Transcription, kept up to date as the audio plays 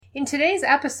In today's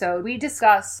episode, we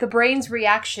discuss the brain's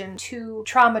reaction to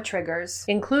trauma triggers,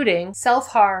 including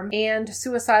self-harm and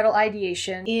suicidal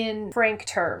ideation in frank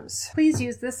terms. Please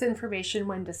use this information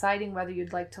when deciding whether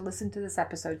you'd like to listen to this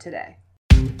episode today.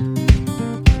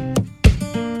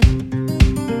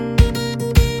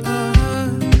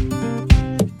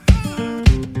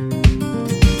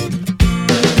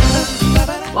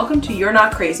 Welcome to You're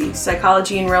Not Crazy,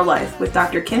 Psychology in Real Life with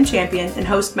Dr. Kim Champion and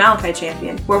host Malachi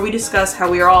Champion, where we discuss how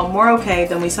we are all more okay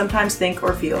than we sometimes think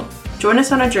or feel. Join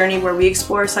us on a journey where we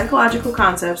explore psychological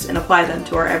concepts and apply them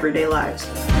to our everyday lives.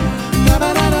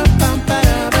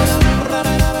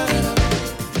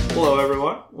 Hello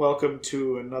everyone, welcome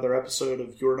to another episode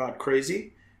of You're Not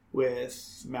Crazy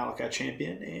with Malachi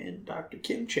Champion and Dr.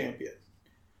 Kim Champion.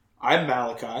 I'm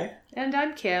Malachi. And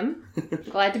I'm Kim.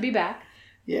 Glad to be back.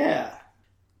 Yeah.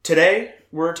 Today,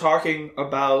 we're talking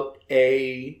about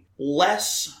a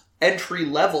less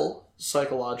entry-level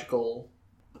psychological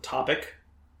topic.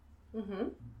 Mm-hmm.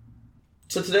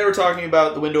 So today we're talking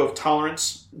about the window of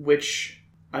tolerance, which,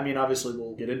 obviously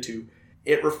we'll get into.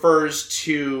 It refers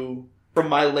to, from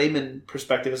my layman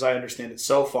perspective as I understand it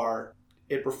so far,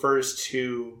 it refers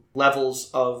to levels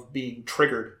of being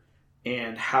triggered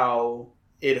and how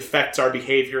it affects our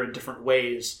behavior in different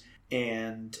ways.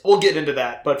 And we'll get into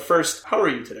that. But first, how are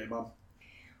you today, Mom?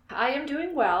 I am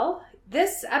doing well.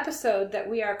 This episode that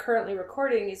we are currently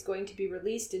recording is going to be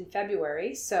released in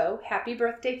February. So happy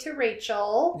birthday to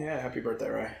Rachel. Yeah, happy birthday,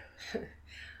 Ray.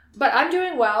 But I'm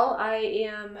doing well. I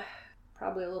am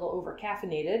probably a little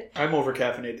over-caffeinated. I'm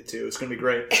over-caffeinated too. It's going to be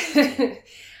great.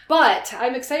 But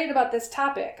I'm excited about this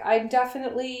topic. I'm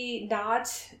definitely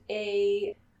not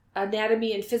a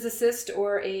anatomy and physicist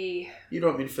or a... You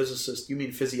don't mean physicist, you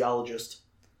mean physiologist.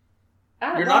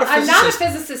 I'm not a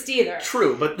physicist either.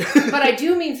 True, but... But I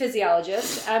do mean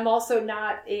physiologist. I'm also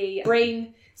not a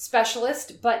brain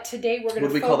specialist, but today we're going to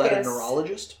focus... Would we call that a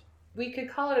neurologist? We could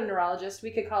call it a neurologist.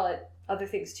 We could call it other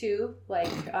things too, like...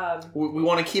 We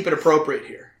want to keep it appropriate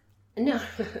here. No,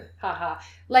 haha.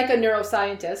 Like a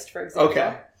neuroscientist, for example.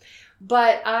 Okay.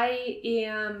 But I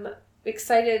am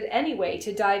excited anyway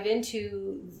to dive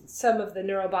into some of the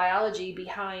neurobiology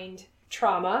behind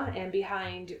trauma and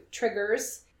behind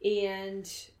triggers, and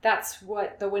that's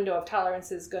what the window of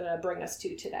tolerance is going to bring us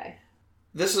to today.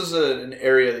 This is an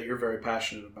area that you're very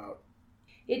passionate about.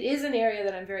 It is an area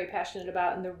that I'm very passionate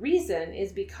about, and the reason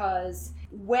is because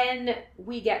when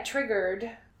we get triggered,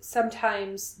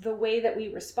 sometimes the way that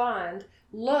we respond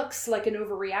looks like an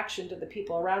overreaction to the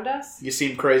people around us. You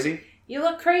seem crazy. You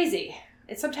look crazy.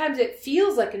 And sometimes it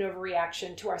feels like an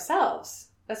overreaction to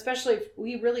ourselves, especially if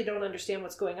we really don't understand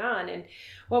what's going on. And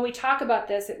when we talk about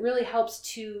this, it really helps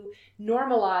to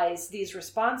normalize these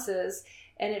responses,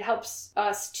 and it helps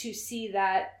us to see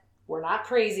that we're not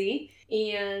crazy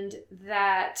and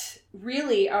that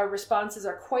really our responses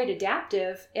are quite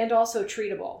adaptive and also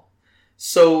treatable.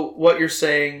 So what you're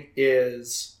saying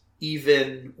is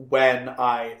even when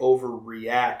I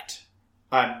overreact,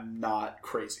 I'm not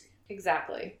crazy.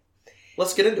 Exactly.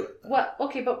 Let's get into it. Well,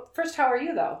 okay, but first, how are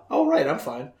you, though? Oh, right, I'm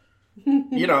fine.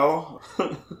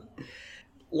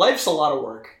 Life's a lot of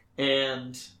work,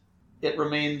 and it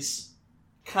remains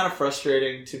kind of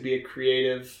frustrating to be a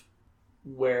creative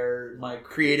where my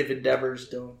creative endeavors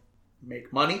don't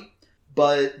make money,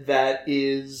 but that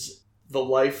is the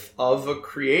life of a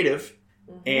creative,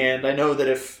 and I know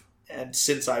that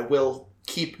since I will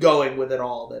keep going with it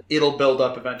all, that it'll build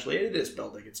up eventually. It is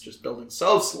building, it's just building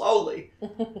so slowly.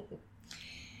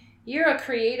 You're a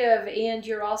creative, and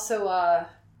you're also I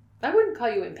wouldn't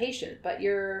call you impatient, but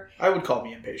you're... I would call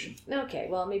me impatient. Okay,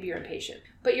 well, maybe you're impatient.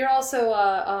 But you're also,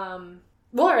 well,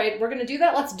 all right, we're going to do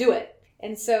that, let's do it.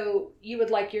 And so you would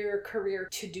like your career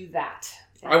to do that.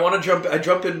 I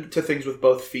jump into things with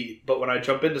both feet, but when I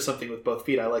jump into something with both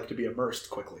feet, I like to be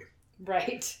immersed quickly.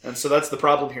 Right. And so that's the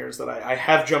problem here, is that I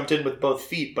have jumped in with both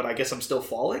feet, but I guess I'm still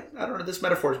falling? I don't know, this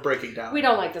metaphor is breaking down. We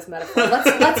don't like this metaphor.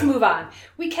 Let's move on.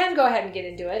 We can go ahead and get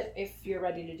into it if you're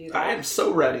ready to do that. I am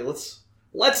so ready.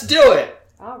 Let's do it!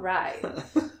 All right.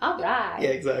 All right. Yeah,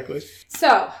 exactly.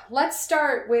 So, let's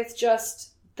start with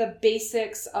just the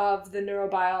basics of the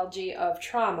neurobiology of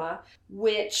trauma,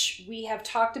 which we have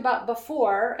talked about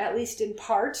before, at least in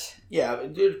part. Yeah,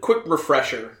 a quick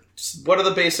refresher. What are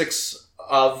the basics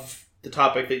of the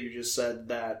topic that you just said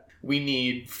that we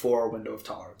need for window of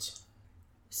tolerance?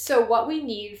 So what we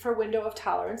need for window of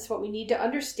tolerance, what we need to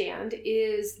understand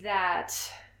is that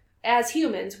as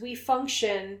humans, we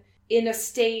function in a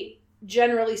state,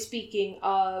 generally speaking,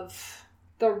 of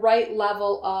the right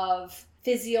level of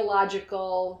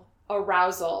physiological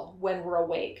arousal when we're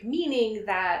awake, meaning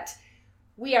that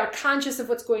we are conscious of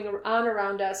what's going on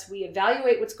around us. We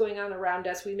evaluate what's going on around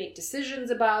us. We make decisions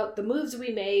about the moves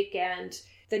we make and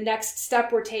the next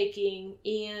step we're taking.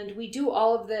 And we do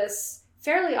all of this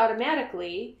fairly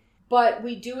automatically, but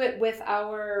we do it with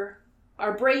our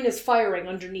brain is firing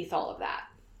underneath all of that.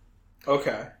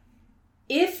 Okay.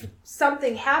 If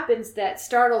something happens that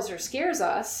startles or scares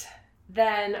us,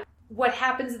 then what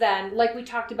happens then, like we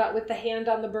talked about with the hand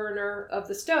on the burner of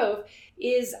the stove,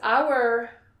 is our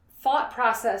thought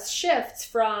process shifts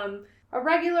from a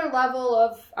regular level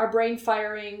of our brain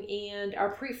firing and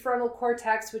our prefrontal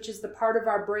cortex, which is the part of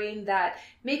our brain that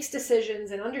makes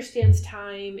decisions and understands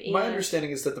time. And my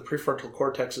understanding is that the prefrontal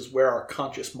cortex is where our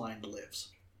conscious mind lives.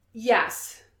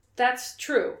 Yes, that's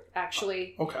true,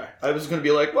 actually. Okay. I was going to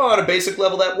be like, well, on a basic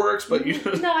level that works, but you...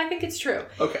 No, I think it's true.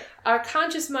 Okay. Our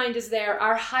conscious mind is there,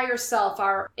 our higher self,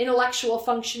 our intellectual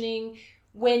functioning.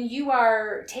 When you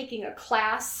are taking a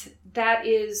class, that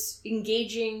is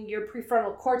engaging your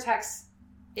prefrontal cortex.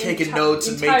 Taking notes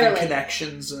and making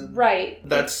connections. And right.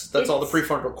 That's all the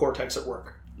prefrontal cortex at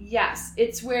work. Yes.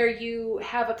 It's where you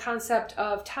have a concept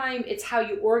of time. It's how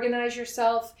you organize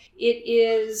yourself. It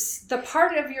is the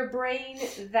part of your brain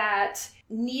that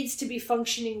needs to be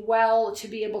functioning well to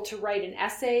be able to write an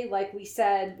essay. Like we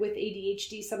said, with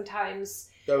ADHD sometimes.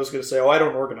 I was going to say, I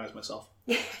don't organize myself.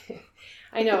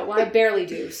 I know. Well, I barely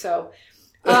do. So,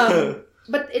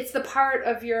 but it's the part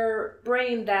of your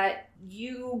brain that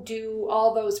you do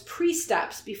all those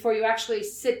pre-steps before you actually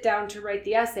sit down to write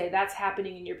the essay. That's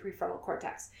happening in your prefrontal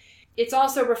cortex. It's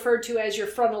also referred to as your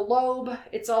frontal lobe.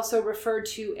 It's also referred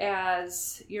to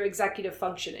as your executive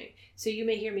functioning. So you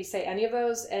may hear me say any of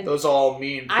those. And those all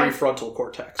mean prefrontal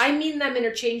cortex. I mean them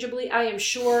interchangeably. I am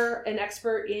sure an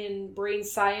expert in brain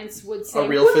science would say... A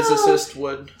real physicist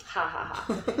would. Ha ha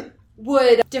ha.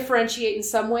 Would differentiate in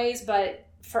some ways, but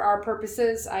for our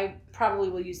purposes, I probably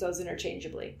will use those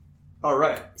interchangeably. All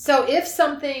right. So if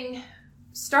something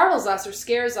startles us or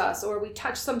scares us, or we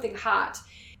touch something hot,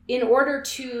 in order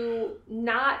to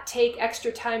not take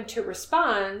extra time to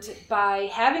respond by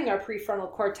having our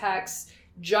prefrontal cortex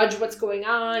judge what's going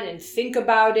on and think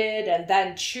about it and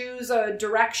then choose a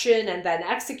direction and then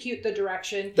execute the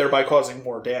direction. Thereby causing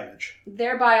more damage.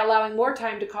 Thereby allowing more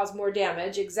time to cause more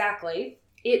damage, exactly.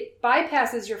 It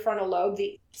bypasses your frontal lobe,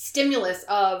 the stimulus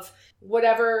of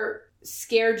whatever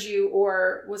scared you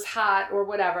or was hot or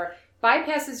whatever,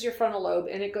 bypasses your frontal lobe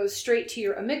and it goes straight to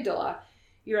your amygdala.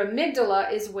 Your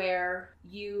amygdala is where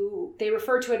they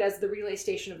refer to it as the relay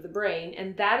station of the brain,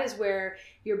 and that is where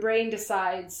your brain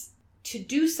decides to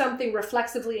do something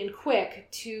reflexively and quick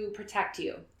to protect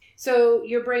you. So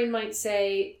your brain might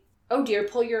say, oh dear,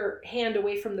 pull your hand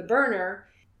away from the burner.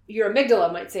 Your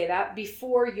amygdala might say that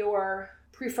before your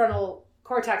prefrontal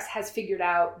cortex has figured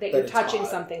out that you're touching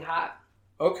something hot.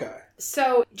 Okay.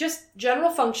 So just general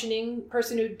functioning,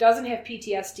 person who doesn't have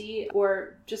PTSD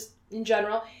or just in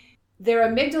general, their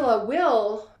amygdala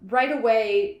will right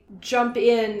away jump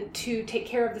in to take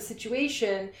care of the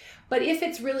situation. But if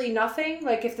it's really nothing,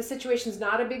 like if the situation's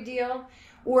not a big deal,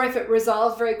 or if it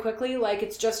resolves very quickly, like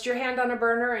it's just your hand on a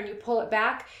burner and you pull it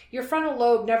back, your frontal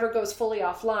lobe never goes fully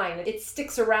offline. It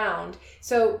sticks around.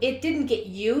 So it didn't get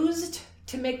used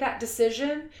to make that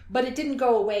decision, but it didn't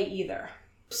go away either.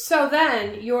 So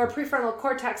then your prefrontal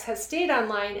cortex has stayed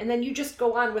online, and then you just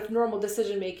go on with normal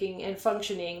decision making and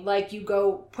functioning, like you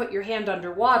go put your hand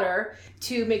underwater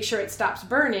to make sure it stops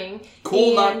burning.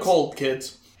 Cool, not cold,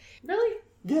 kids. Really?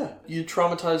 Yeah, you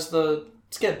traumatize the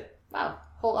skin. Wow,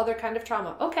 whole other kind of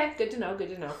trauma. Okay, good to know,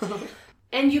 good to know.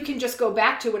 And you can just go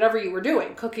back to whatever you were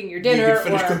doing, cooking your dinner. You can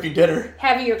finish cooking dinner.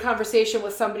 Having your conversation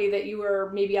with somebody that you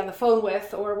were maybe on the phone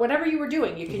with, or whatever you were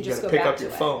doing. You can just go back to it. You pick up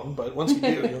your phone, but once you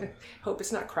do, you'll... Hope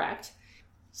it's not cracked.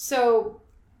 So...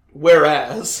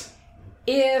 Whereas...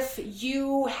 If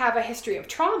you have a history of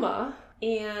trauma,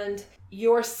 and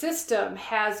your system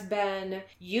has been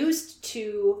used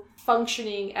to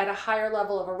functioning at a higher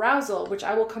level of arousal, which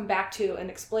I will come back to and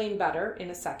explain better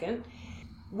in a second,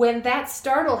 when that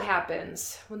startle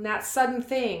happens, when that sudden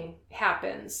thing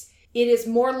happens, it is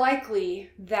more likely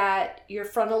that your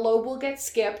frontal lobe will get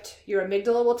skipped, your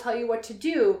amygdala will tell you what to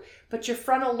do, but your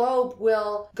frontal lobe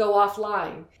will go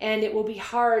offline, and it will be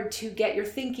hard to get your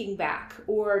thinking back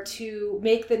or to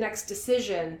make the next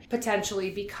decision,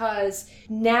 potentially, because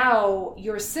now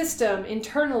your system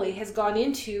internally has gone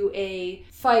into a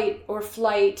fight or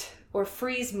flight or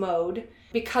freeze mode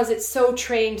because it's so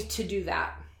trained to do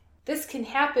that. This can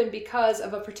happen because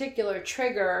of a particular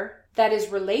trigger that is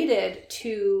related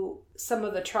to some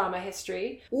of the trauma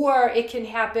history, or it can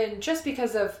happen just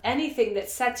because of anything that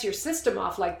sets your system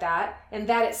off like that, and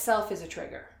that itself is a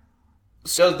trigger.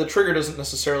 So the trigger doesn't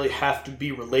necessarily have to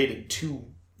be related to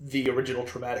the original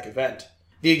traumatic event.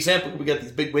 The example, we got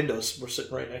these big windows we're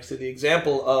sitting right next to. The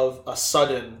example of a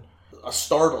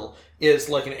startle is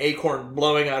like an acorn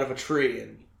blowing out of a tree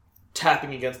and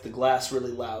tapping against the glass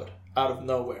really loud out of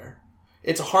nowhere.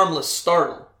 It's a harmless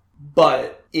startle,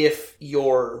 but if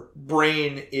your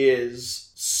brain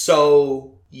is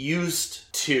so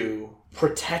used to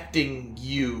protecting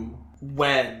you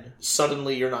when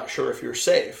suddenly you're not sure if you're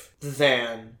safe,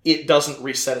 then it doesn't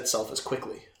reset itself as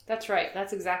quickly. That's right.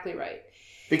 That's exactly right.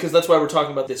 Because that's why we're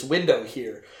talking about this window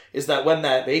here, is that when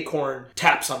that acorn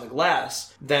taps on the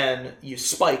glass, then you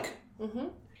spike. Mm-hmm.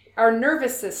 Our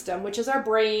nervous system, which is our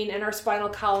brain and our spinal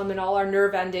column and all our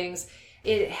nerve endings,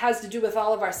 it has to do with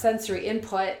all of our sensory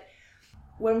input.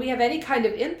 When we have any kind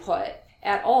of input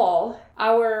at all,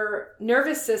 our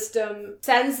nervous system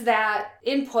sends that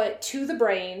input to the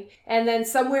brain, and then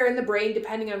somewhere in the brain,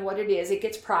 depending on what it is, it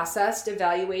gets processed,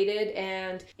 evaluated,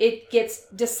 and it gets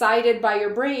decided by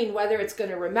your brain whether it's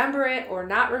going to remember it or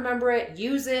not remember it,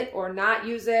 use it or not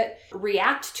use it,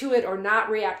 react to it or not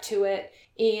react to it.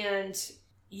 And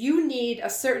you need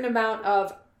a certain amount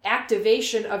of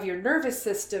activation of your nervous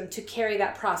system to carry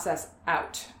that process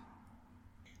out.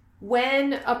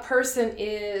 When a person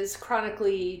is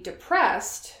chronically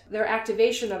depressed, their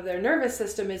activation of their nervous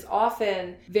system is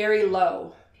often very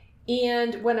low.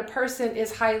 And when a person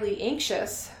is highly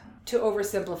anxious, to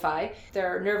oversimplify,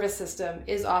 their nervous system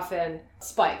is often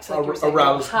spiked. Like you're saying,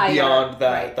 aroused higher, beyond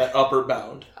that, right. that upper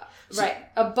bound. Right.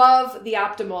 Above the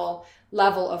optimal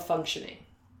level of functioning.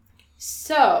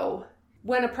 So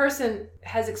when a person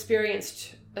has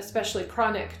experienced especially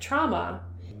chronic trauma,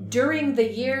 during the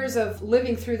years of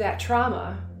living through that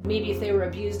trauma, maybe if they were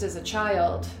abused as a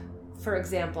child, for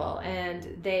example,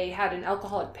 and they had an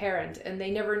alcoholic parent and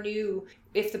they never knew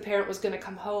if the parent was going to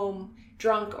come home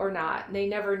drunk or not. They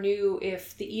never knew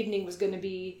if the evening was going to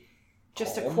be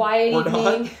just a quiet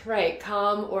evening, right,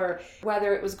 calm, or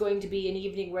whether it was going to be an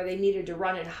evening where they needed to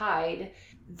run and hide.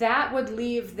 That would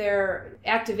leave their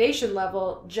activation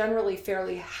level generally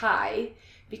fairly high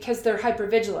because they're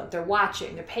hypervigilant, they're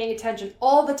watching, they're paying attention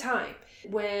all the time.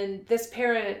 When this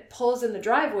parent pulls in the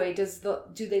driveway,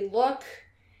 do they look,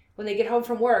 when they get home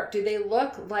from work, do they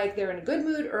look like they're in a good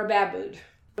mood or a bad mood?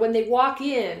 When they walk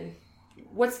in,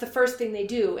 what's the first thing they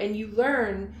do? And you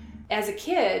learn as a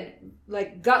kid,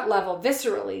 like gut level,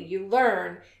 viscerally, you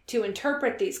learn to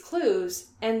interpret these clues,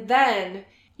 and then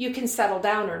you can settle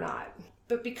down or not.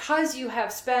 But because you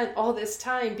have spent all this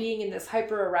time being in this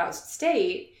hyper-aroused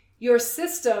state, your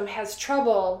system has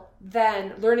trouble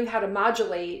then learning how to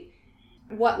modulate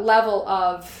what level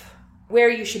of where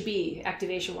you should be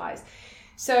activation-wise.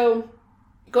 So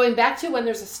going back to when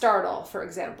there's a startle, for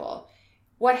example,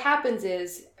 what happens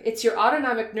is it's your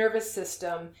autonomic nervous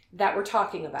system that we're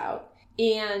talking about.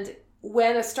 And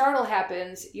when a startle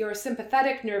happens, your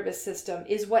sympathetic nervous system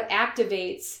is what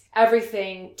activates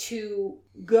everything to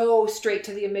go straight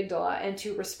to the amygdala and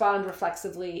to respond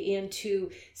reflexively and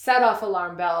to set off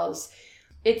alarm bells.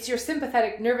 It's your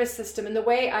sympathetic nervous system, and the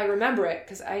way I remember it,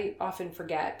 because I often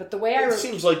forget, but the way it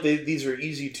seems like these are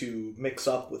easy to mix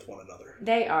up with one another.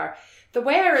 They are. The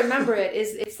way I remember it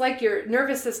is it's like your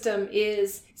nervous system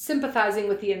is sympathizing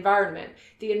with the environment.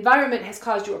 The environment has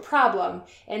caused you a problem,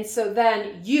 and so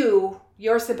then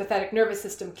your sympathetic nervous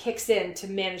system kicks in to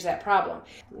manage that problem.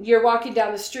 You're walking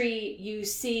down the street, you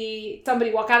see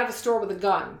somebody walk out of a store with a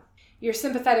gun. Your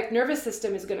sympathetic nervous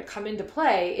system is going to come into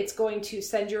play. It's going to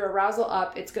send your arousal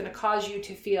up. It's going to cause you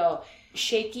to feel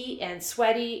shaky and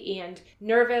sweaty and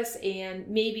nervous and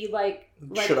maybe like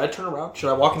Should I turn around? Should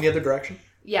I walk in the other direction?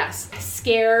 Yes,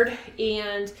 scared,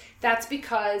 and that's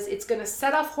because it's going to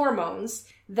set off hormones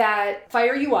that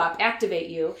fire you up, activate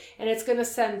you, and it's going to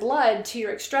send blood to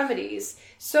your extremities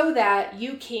so that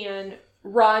you can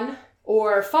run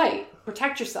or fight,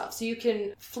 protect yourself, so you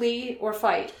can flee or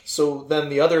fight. So then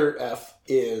the other F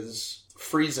is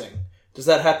freezing. Does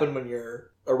that happen when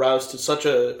you're aroused to such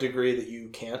a degree that you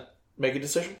can't make a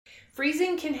decision?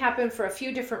 Freezing can happen for a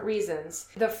few different reasons.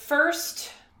 The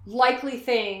first likely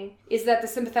thing is that the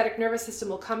sympathetic nervous system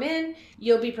will come in,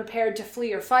 you'll be prepared to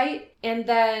flee or fight, and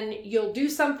then you'll do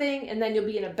something, and then you'll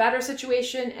be in a better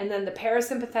situation, and then the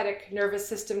parasympathetic nervous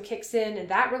system kicks in, and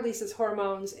that releases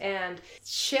hormones and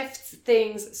shifts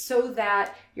things so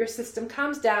that your system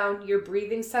calms down, your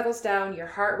breathing settles down, your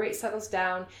heart rate settles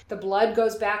down, the blood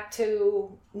goes back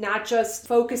to not just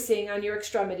focusing on your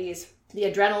extremities, the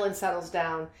adrenaline settles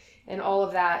down, and all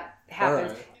of that happens.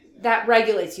 All right. That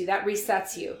regulates you, that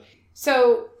resets you.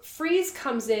 So freeze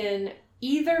comes in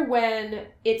either when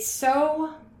it's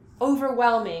so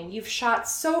overwhelming, you've shot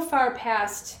so far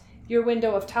past your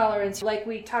window of tolerance, like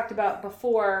we talked about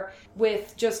before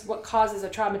with just what causes a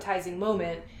traumatizing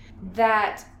moment,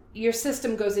 that your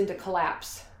system goes into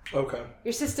collapse. Okay.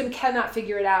 Your system cannot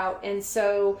figure it out, and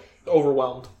so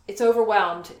Overwhelmed. it's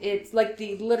overwhelmed. It's like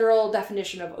the literal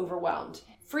definition of overwhelmed.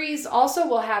 Freeze also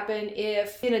will happen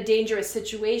if, in a dangerous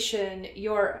situation,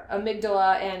 your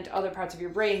amygdala and other parts of your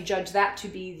brain judge that to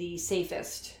be the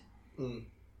safest.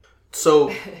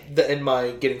 So, in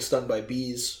my getting stung by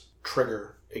bees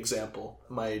trigger example,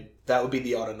 that would be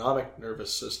the autonomic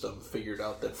nervous system figured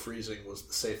out that freezing was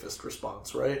the safest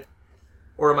response, right?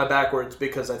 Or am I backwards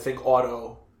because I think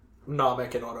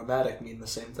autonomic and automatic mean the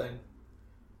same thing?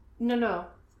 No.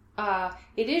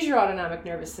 It is your autonomic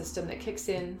nervous system that kicks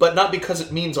in. But not because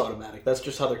it means automatic. That's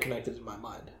just how they're connected in my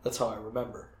mind. That's how I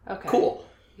remember. Okay. Cool.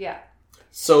 Yeah.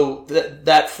 So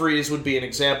that freeze would be an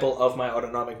example of my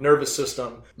autonomic nervous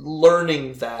system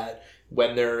learning that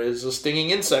when there is a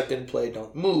stinging insect in play,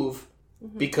 don't move,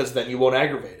 because then you won't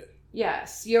aggravate it.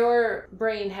 Yes, your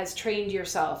brain has trained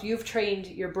yourself. You've trained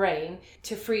your brain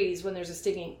to freeze when there's a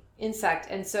stinging insect,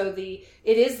 and so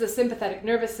it is the sympathetic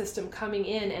nervous system coming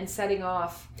in and setting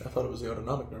off. I thought it was the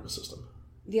autonomic nervous system.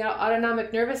 The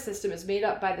autonomic nervous system is made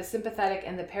up by the sympathetic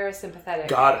and the parasympathetic.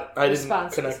 Got it. I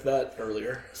responses. didn't connect that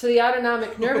earlier. So the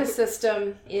autonomic nervous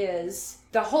system is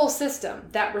the whole system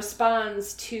that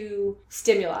responds to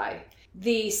stimuli.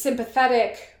 The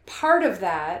sympathetic part of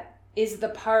that is the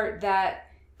part that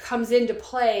comes into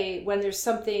play when there's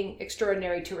something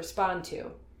extraordinary to respond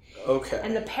to. Okay.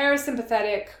 And the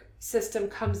parasympathetic system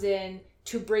comes in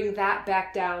to bring that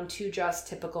back down to just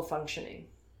typical functioning.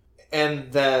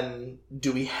 And then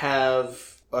do we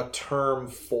have a term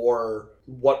for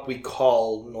what we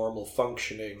call normal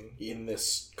functioning in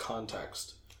this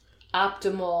context?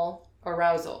 Optimal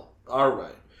arousal. All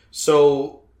right.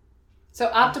 So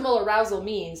optimal arousal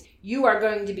means you are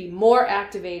going to be more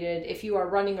activated if you are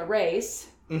running a race,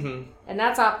 and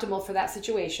that's optimal for that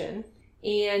situation.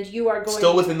 And you are going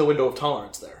still within the window of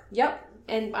tolerance there. Yep.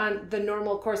 And on the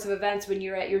normal course of events, when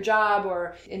you're at your job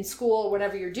or in school,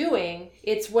 whatever you're doing,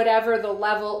 it's whatever the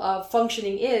level of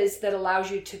functioning is that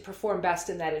allows you to perform best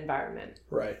in that environment.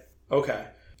 Right. Okay.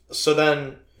 So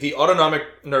then the autonomic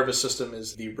nervous system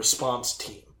is the response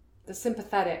team. The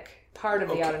sympathetic part of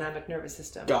the autonomic nervous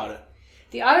system. Got it.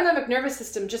 The autonomic nervous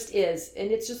system just is, and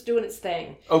it's just doing its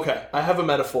thing. Okay. I have a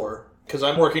metaphor because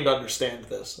I'm working to understand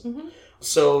this.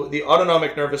 So the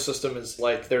autonomic nervous system is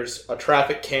like there's a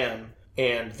traffic cam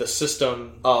and the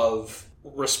system of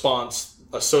response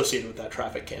associated with that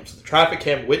traffic cam. So the traffic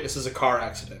cam witnesses a car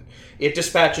accident. It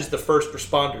dispatches the first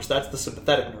responders. That's the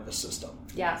sympathetic nervous system.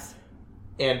 Yes.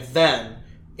 And then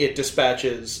it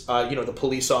dispatches, the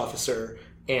police officer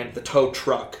and the tow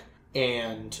truck,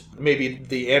 and maybe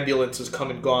the ambulance has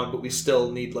come and gone, but we still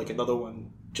need like another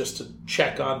one just to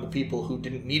check on the people who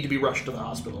didn't need to be rushed to the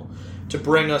hospital, to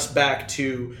bring us back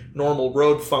to normal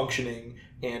road functioning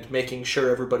and making sure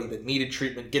everybody that needed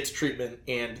treatment gets treatment,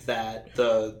 and that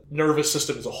the nervous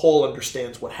system as a whole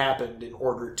understands what happened in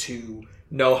order to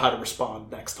know how to respond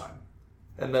next time.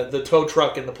 And the tow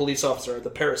truck and the police officer are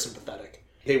the parasympathetic.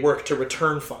 They work to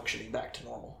return functioning back to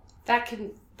normal. That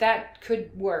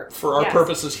could work. For our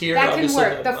purposes here, that can obviously.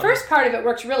 work. The first part of it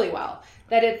works really well.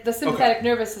 The sympathetic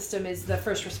nervous system is the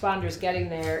first responders getting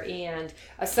there and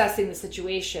assessing the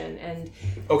situation. And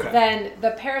then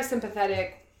the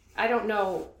parasympathetic, I don't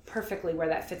know perfectly where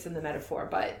that fits in the metaphor,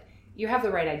 but you have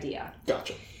the right idea.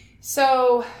 Gotcha.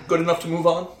 So... Good enough to move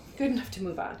on? Good enough to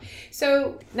move on.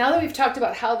 So now that we've talked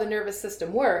about how the nervous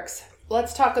system works,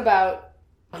 let's talk about...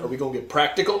 Are we going to get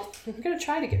practical? We're going to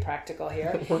try to get practical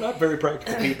here. We're not very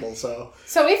practical people, so...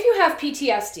 So if you have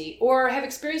PTSD or have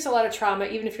experienced a lot of trauma,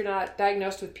 even if you're not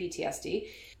diagnosed with PTSD,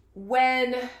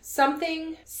 when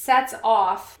something sets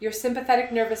off your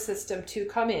sympathetic nervous system to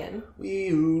come in...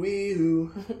 Wee-hoo,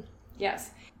 wee-hoo.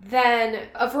 Yes. Then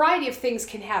a variety of things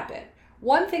can happen.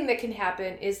 One thing that can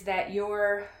happen is that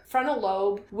your frontal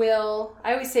lobe will,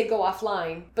 I always say go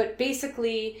offline, but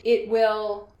basically it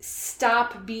will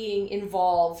stop being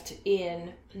involved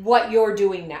in what you're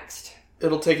doing next.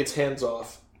 It'll take its hands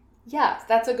off. Yeah,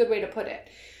 that's a good way to put it.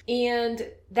 And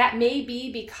that may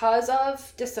be because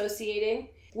of dissociating,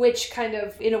 which kind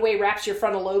of, in a way, wraps your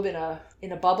frontal lobe in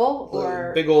a bubble.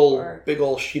 Or big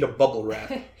old sheet of bubble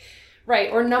wrap.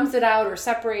 Right, or numbs it out or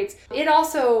separates. It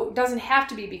also doesn't have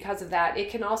to be because of that.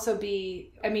 It can also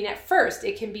be, at first,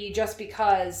 it can be just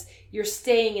because you're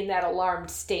staying in that alarmed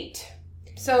state.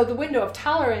 So the window of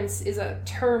tolerance is a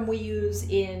term we use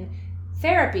in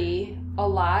therapy a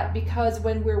lot because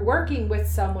when we're working with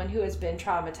someone who has been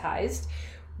traumatized,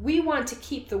 we want to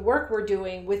keep the work we're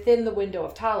doing within the window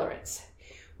of tolerance.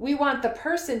 We want the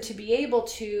person to be able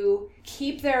to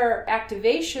keep their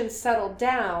activation settled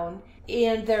down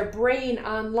and their brain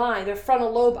online, their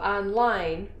frontal lobe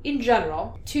online in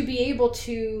general, to be able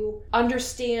to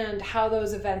understand how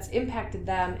those events impacted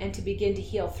them and to begin to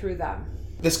heal through them.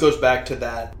 This goes back to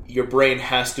that your brain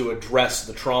has to address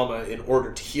the trauma in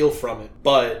order to heal from it,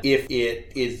 but if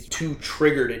it is too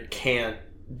triggered, it can't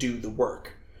do the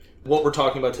work. What we're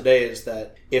talking about today is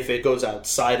that if it goes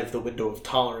outside of the window of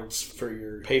tolerance for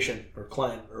your patient or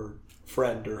client or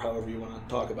friend or however you want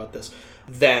to talk about this,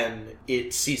 then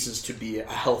it ceases to be a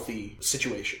healthy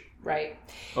situation. Right.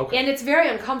 Okay. And it's very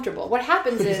uncomfortable. What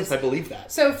happens is... I believe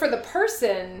that. So for the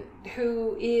person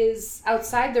who is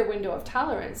outside their window of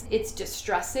tolerance, it's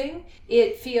distressing.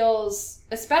 It feels,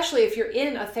 especially if you're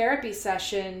in a therapy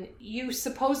session, you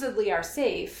supposedly are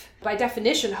safe. By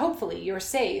definition, hopefully, you're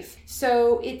safe.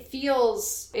 So it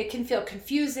can feel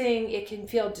confusing. It can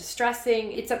feel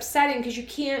distressing. It's upsetting because you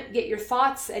can't get your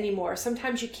thoughts anymore.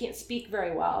 Sometimes you can't speak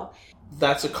very well.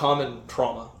 That's a common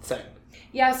trauma thing.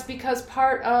 Yes, because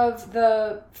part of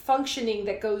the functioning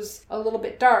that goes a little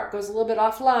bit dark, goes a little bit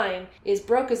offline, is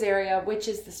Broca's area, which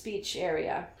is the speech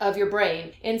area of your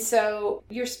brain. And so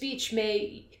your speech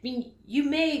you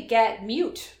may get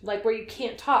mute, like where you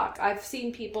can't talk. I've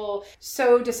seen people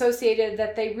so dissociated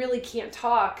that they really can't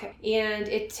talk, and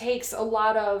it takes a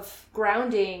lot of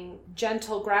grounding,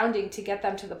 gentle grounding, to get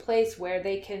them to the place where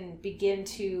they can begin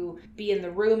to be in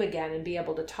the room again and be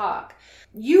able to talk.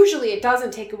 Usually it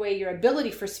doesn't take away your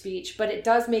ability for speech, but it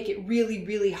does make it really,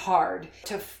 really hard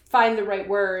to find the right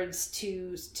words,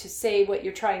 to say what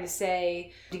you're trying to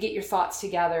say, to get your thoughts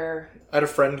together. I had a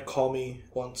friend call me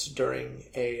once during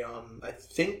I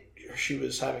think she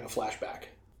was having a flashback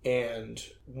and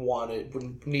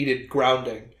needed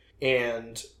grounding,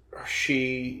 and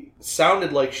she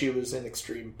sounded like she was in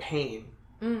extreme pain,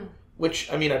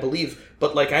 which, I mean, I believe,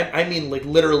 but like, I mean, like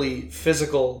literally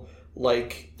physical,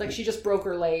 like she just broke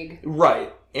her leg.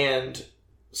 Right. And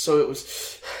so it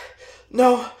was,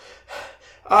 no,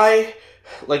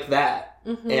 like that.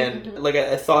 Mm-hmm, and like,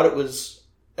 I thought it was,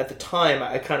 at the time,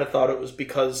 I kind of thought it was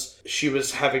because she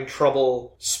was having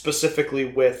trouble specifically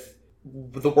with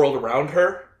the world around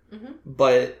her. Mm-hmm.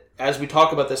 But as we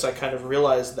talk about this, I kind of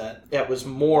realized that it was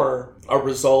more a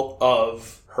result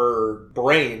of her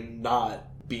brain not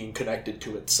being connected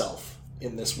to itself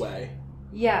in this way.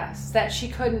 Yes, that she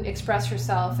couldn't express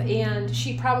herself, and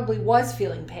she probably was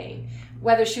feeling pain.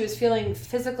 Whether she was feeling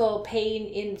physical pain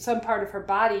in some part of her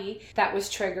body that was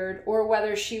triggered, or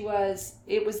whether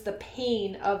it was the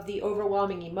pain of the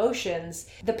overwhelming emotions.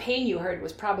 The pain you heard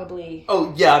was probably...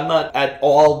 Oh, yeah, I'm not at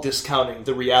all discounting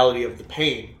the reality of the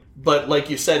pain. But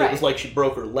like you said, right. It was like she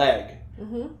broke her leg.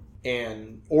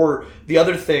 Mm-hmm. Or the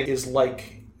other thing is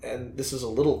like, and this is a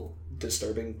little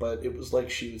disturbing, but it was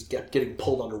like she was getting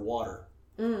pulled underwater.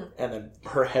 And then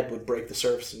her head would break the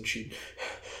surface and she'd...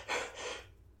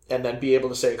 and then be able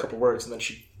to say a couple words, and then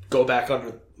she'd go back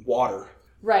under water.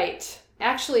 Right.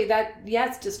 Actually,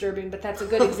 it's disturbing, but that's a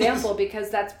good example because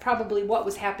that's probably what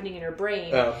was happening in her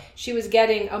brain. Oh. She was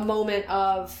getting a moment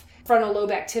of frontal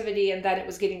lobe activity, and then it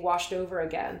was getting washed over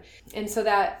again. And so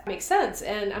that makes sense.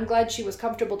 And I'm glad she was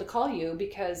comfortable to call you,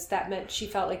 because that meant she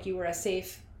felt like you were a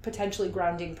safe, potentially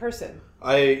grounding person.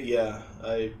 A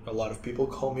lot of people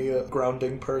call me a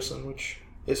grounding person, which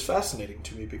is fascinating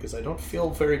to me because I don't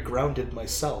feel very grounded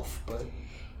myself, but...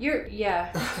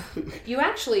 You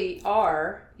actually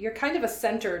are. You're kind of a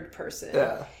centered person.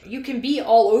 Yeah. You can be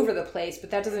all over the place, but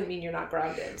that doesn't mean you're not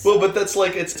grounded. So. Well, but that's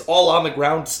like, it's all on the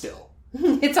ground still.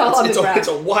 It's all on the ground. It's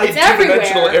a wide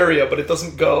two-dimensional area, but it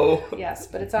doesn't go... Yes,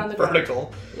 but it's on the vertical.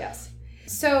 Ground. Yes.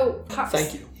 So...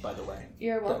 Thank you, by the way.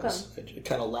 You're welcome. I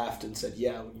kind of laughed and said,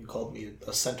 yeah, when you called me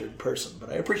a centered person, but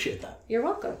I appreciate that. You're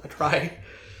welcome. I try.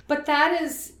 But that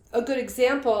is a good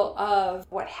example of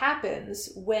what happens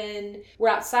when we're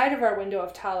outside of our window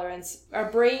of tolerance. Our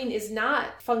brain is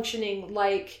not functioning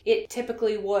like it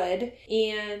typically would,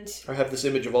 and... I have this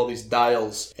image of all these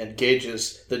dials and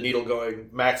gauges, the needle going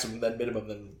maximum, then minimum,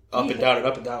 then up and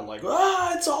down, like,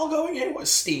 it's all going haywire.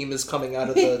 Steam is coming out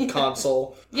of the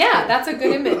console. Yeah, that's a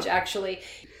good image, actually.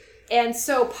 And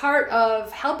so part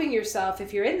of helping yourself,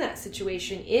 if you're in that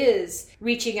situation, is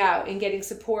reaching out and getting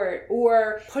support,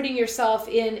 or putting yourself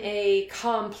in a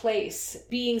calm place,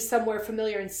 being somewhere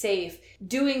familiar and safe,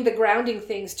 doing the grounding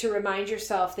things to remind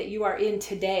yourself that you are in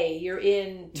today. You're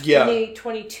in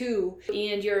 2022,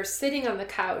 and you're sitting on the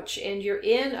couch, and you're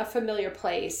in a familiar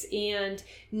place, and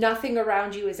nothing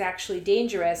around you is actually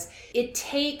dangerous. It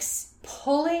takes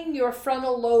pulling your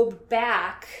frontal lobe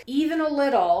back even a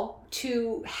little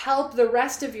to help the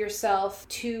rest of yourself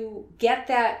to get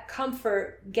that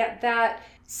comfort, get that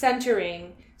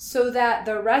centering so that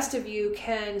the rest of you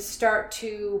can start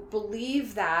to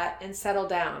believe that and settle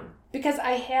down. Because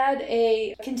I had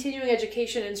a continuing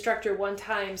education instructor one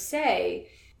time say,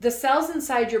 the cells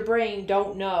inside your brain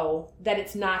don't know that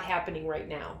it's not happening right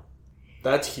now.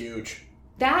 That's huge.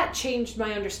 That changed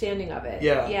my understanding of it.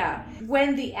 Yeah.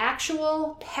 When the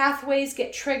actual pathways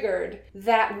get triggered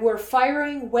that were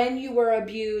firing when you were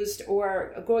abused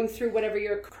or going through whatever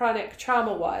your chronic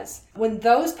trauma was, when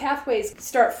those pathways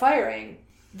start firing,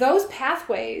 those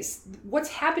pathways, what's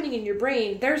happening in your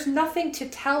brain, there's nothing to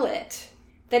tell it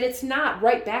that it's not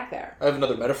right back there. I have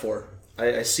another metaphor.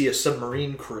 I see a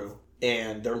submarine crew,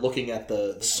 and they're looking at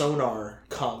the sonar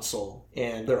console,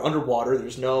 and they're underwater.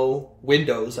 There's no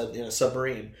windows in a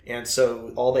submarine. And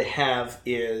so all they have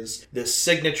is this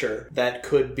signature that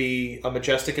could be a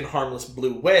majestic and harmless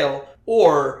blue whale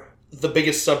or the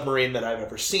biggest submarine that I've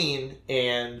ever seen.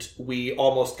 And we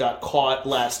almost got caught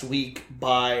last week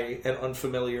by an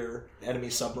unfamiliar enemy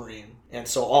submarine. And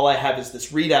so all I have is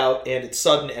this readout, and it's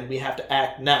sudden, and we have to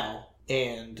act now.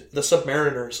 And the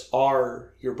submariners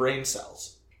are your brain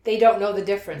cells. They don't know the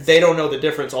difference. They don't know the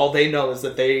difference. All they know is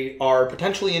that they are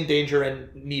potentially in danger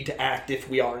and need to act if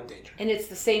we are in danger. And it's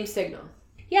the same signal.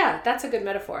 Yeah, that's a good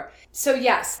metaphor. So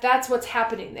yes, that's what's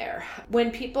happening there. When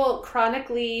people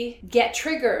chronically get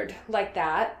triggered like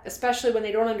that, especially when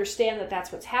they don't understand that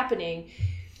that's what's happening,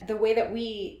 the way that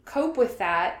we cope with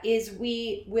that is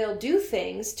we will do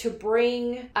things to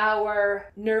bring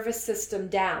our nervous system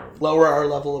down. Lower our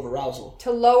level of arousal.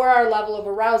 To lower our level of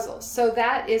arousal. So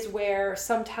that is where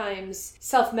sometimes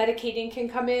self-medicating can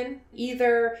come in.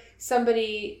 Either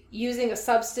somebody using a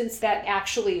substance that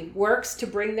actually works to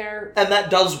bring their... And that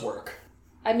does work.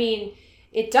 I mean,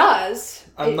 it does.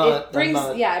 It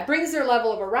brings their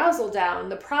level of arousal down.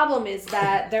 The problem is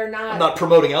that they're not... I'm not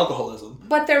promoting alcoholism.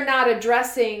 But they're not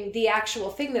addressing the actual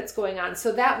thing that's going on.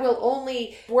 So that will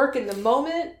only work in the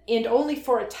moment and only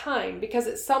for a time. Because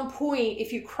at some point,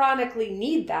 if you chronically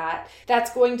need that,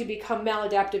 that's going to become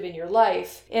maladaptive in your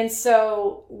life. And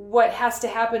so what has to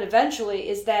happen eventually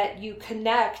is that you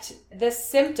connect this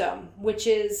symptom, which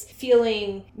is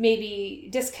feeling maybe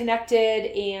disconnected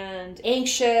and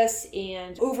anxious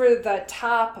and over the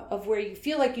top of where you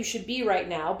feel like you should be right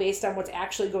now based on what's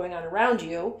actually going on around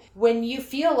you. When you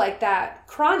feel like that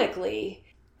chronically,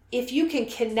 if you can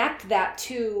connect that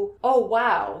to, oh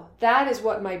wow, that is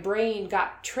what my brain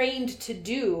got trained to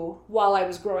do while I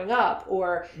was growing up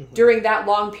or during that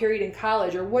long period in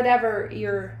college or whatever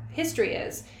your history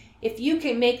is. If you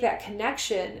can make that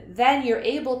connection, then you're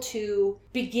able to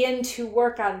begin to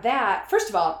work on that. First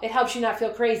of all, it helps you not feel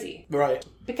crazy. Right.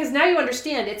 Because now you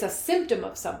understand it's a symptom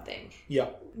of something. Yeah.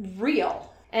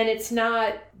 Real. And it's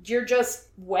not, you're just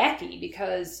wacky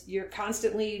because you're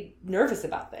constantly nervous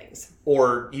about things.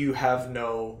 Or you have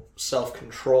no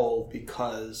self-control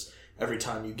because every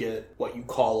time you get what you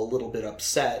call a little bit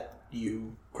upset,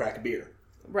 you crack a beer.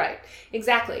 Right,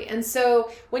 exactly. And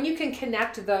so when you can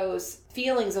connect those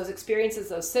feelings, those experiences,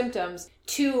 those symptoms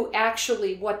to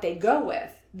actually what they go with,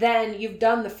 then you've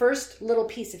done the first little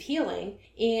piece of healing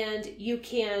and you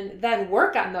can then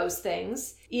work on those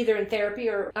things, either in therapy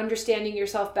or understanding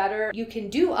yourself better. You can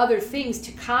do other things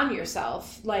to calm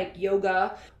yourself, like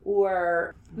yoga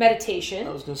or meditation.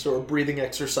 I was going to say breathing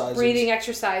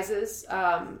exercises.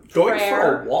 Going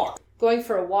for a walk. Going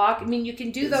for a walk. I mean, you can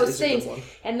do those things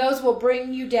and those will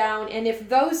bring you down. And if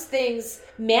those things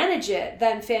manage it,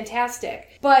 then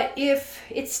fantastic. But if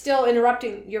it's still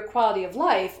interrupting your quality of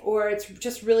life or it's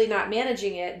just really not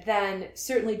managing it, then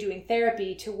certainly doing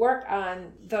therapy to work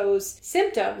on those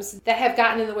symptoms that have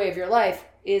gotten in the way of your life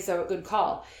is a good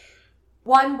call.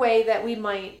 One way that we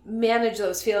might manage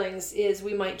those feelings is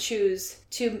we might choose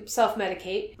to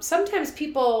self-medicate. Sometimes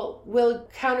people will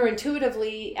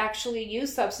counterintuitively actually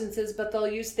use substances, but they'll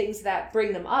use things that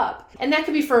bring them up. And that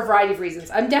could be for a variety of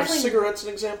reasons. I'm definitely... Are cigarettes an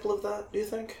example of that, do you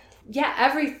think? Yeah,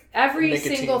 every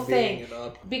single thing.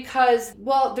 Because,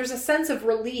 well, there's a sense of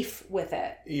relief with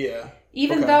it. Yeah.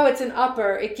 Even though it's an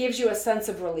upper, it gives you a sense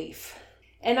of relief.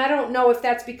 And I don't know if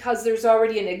that's because there's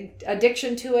already an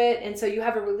addiction to it, and so you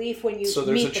have a relief when you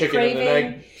meet the craving. And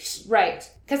an egg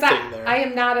right. Because I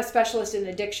am not a specialist in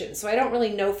addiction, so I don't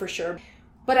really know for sure.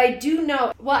 But I do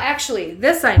know, well, actually,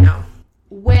 this I know.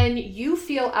 When you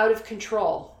feel out of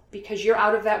control, because you're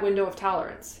out of that window of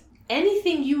tolerance,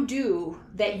 anything you do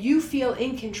that you feel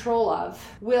in control of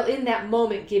will in that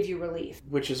moment give you relief.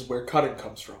 Which is where cutting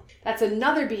comes from. That's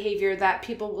another behavior that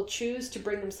people will choose to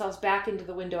bring themselves back into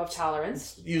the window of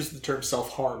tolerance. Use the term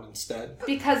self-harm instead.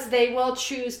 Because they will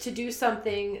choose to do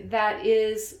something that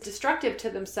is destructive to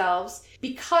themselves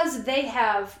because they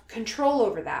have control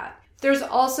over that. There's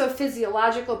also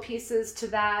physiological pieces to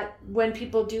that. When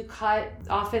people do cut,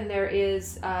 often there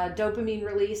is dopamine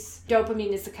release.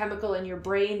 Dopamine is the chemical in your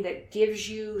brain that gives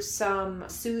you some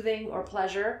soothing or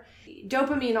pleasure.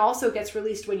 Dopamine also gets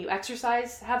released when you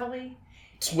exercise heavily.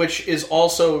 Which is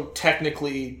also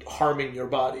technically harming your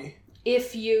body.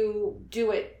 If you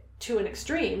do it to an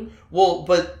extreme. Well,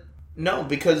 but no,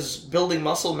 because building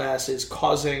muscle mass is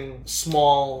causing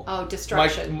small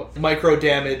destruction. Micro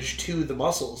damage to the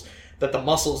muscles that the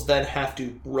muscles then have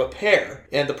to repair.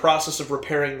 And the process of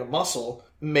repairing the muscle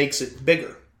makes it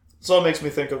bigger. So it makes me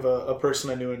think of a person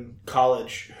I knew in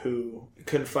college who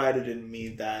confided in me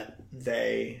that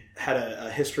they had a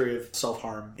history of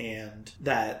self-harm, and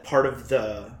that part of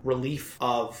the relief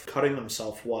of cutting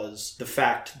themselves was the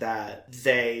fact that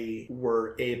they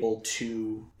were able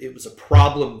to, it was a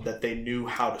problem that they knew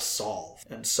how to solve.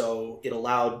 And so it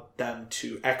allowed them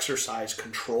to exercise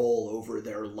control over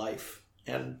their life.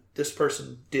 And this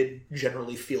person did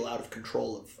generally feel out of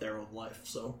control of their own life,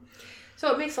 So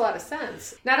it makes a lot of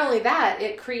sense. Not only that,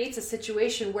 it creates a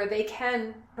situation where they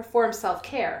can perform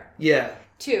self-care. Yeah.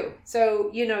 Too.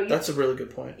 So, that's a really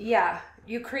good point. Yeah.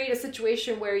 You create a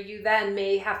situation where you then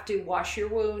may have to wash your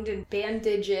wound and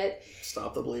bandage it.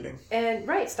 Stop the bleeding. And,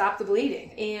 stop the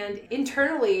bleeding. And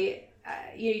internally,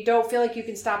 you don't feel like you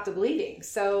can stop the bleeding.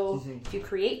 So if you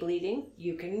create bleeding,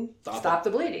 you can stop the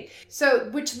bleeding. So,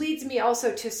 which leads me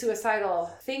also to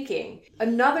suicidal thinking.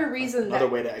 Another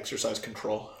way to exercise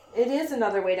control. It is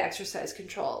another way to exercise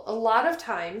control. A lot of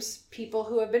times, people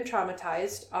who have been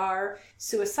traumatized are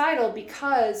suicidal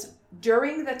because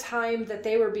during the time that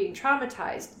they were being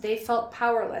traumatized, they felt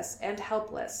powerless and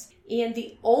helpless. And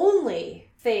the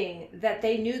only thing that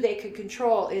they knew they could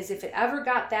control is if it ever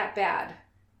got that bad,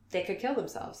 they could kill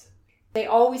themselves. They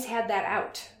always had that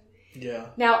out. Yeah.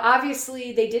 Now,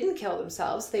 obviously, they didn't kill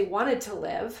themselves. They wanted to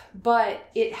live, but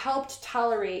it helped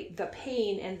tolerate the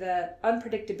pain and the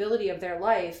unpredictability of their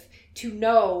life to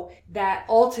know that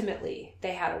ultimately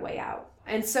they had a way out.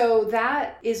 And so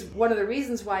that is one of the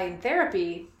reasons why in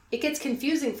therapy, it gets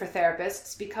confusing for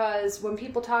therapists, because when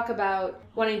people talk about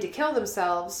wanting to kill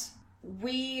themselves,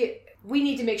 we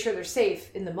need to make sure they're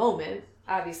safe in the moment,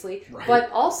 obviously, right. But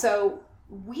also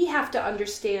we have to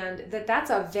understand that that's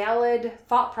a valid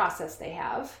thought process they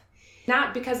have.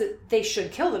 Not because they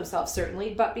should kill themselves,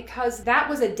 certainly, but because that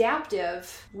was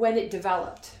adaptive when it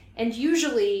developed. And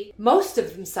usually, most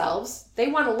of themselves, they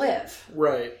want to live.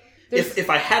 Right. If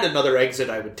I had another exit,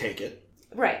 I would take it.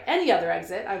 Right. Any other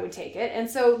exit, I would take it. And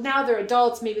so now they're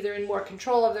adults. Maybe they're in more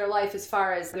control of their life as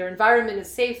far as their environment is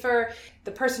safer.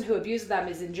 The person who abused them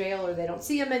is in jail, or they don't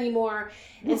see them anymore.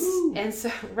 And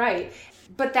so, right.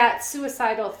 But that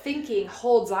suicidal thinking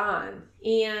holds on.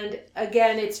 And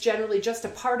again, it's generally just a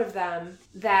part of them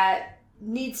that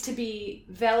needs to be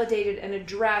validated and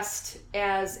addressed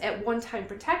as at one time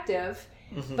protective,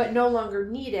 but no longer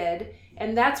needed.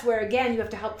 And that's where, again, you have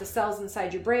to help the cells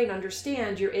inside your brain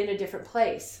understand you're in a different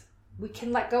place. We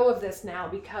can let go of this now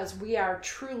because we are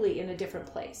truly in a different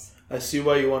place. I see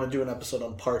why you want to do an episode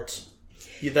on parts.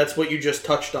 That's what you just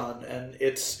touched on. And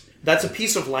that's a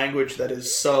piece of language that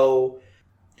is so...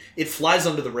 It flies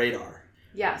under the radar.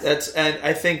 Yes. And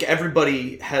I think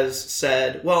everybody has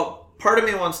said, well, part of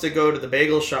me wants to go to the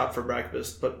bagel shop for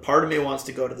breakfast, but part of me wants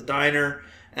to go to the diner,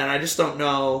 and I just don't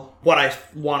know what I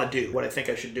want to do, what I think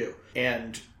I should do.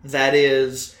 And that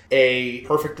is a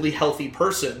perfectly healthy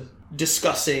person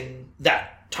discussing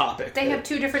that topic. They have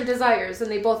two different desires, and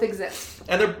they both exist.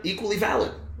 And they're equally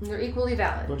valid. They're equally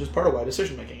valid. Which is part of why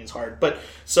decision-making is hard. But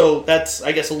so that's,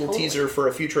 I guess, a little teaser for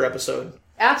a future episode.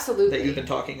 Absolutely. That you've been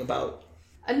talking about.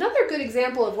 Another good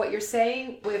example of what you're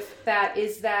saying with that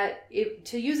is that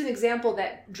to use an example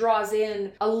that draws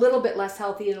in a little bit less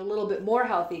healthy and a little bit more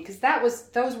healthy, because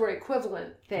those were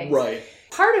equivalent things. Right.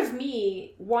 Part of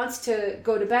me wants to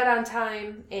go to bed on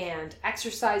time and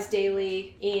exercise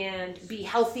daily and be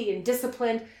healthy and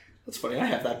disciplined. That's funny. I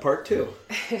have that part too.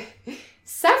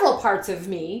 Several parts of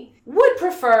me would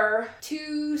prefer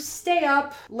to stay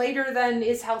up later than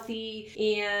is healthy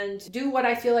and do what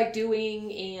I feel like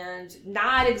doing and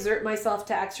not exert myself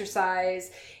to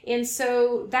exercise. And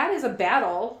so that is a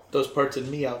battle. Those parts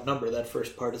in me outnumber that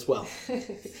first part as well.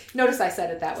 Notice I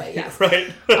said it that way, yes.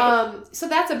 Right. So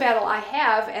that's a battle I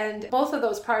have, and both of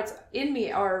those parts in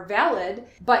me are valid,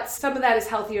 but some of that is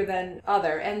healthier than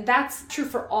other. And that's true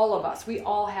for all of us. We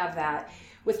all have that.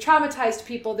 With traumatized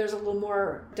people, there's a little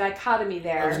more dichotomy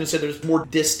there. I was going to say there's more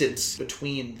distance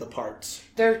between the parts.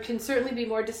 There can certainly be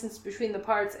more distance between the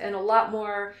parts and a lot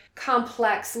more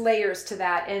complex layers to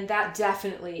that. And that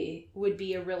definitely would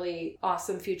be a really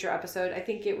awesome future episode. I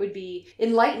think it would be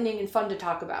enlightening and fun to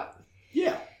talk about.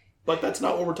 Yeah. But that's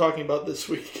not what we're talking about this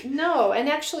week. No, and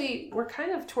actually, we're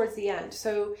kind of towards the end.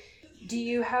 So, do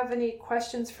you have any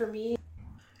questions for me?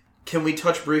 Can we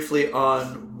touch briefly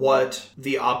on what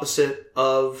the opposite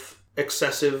of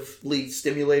excessively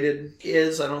stimulated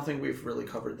is? I don't think we've really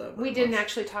covered that. We didn't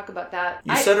actually talk about that.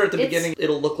 You said it at the beginning,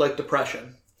 it'll look like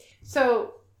depression.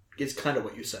 So... It's kind of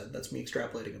what you said. That's me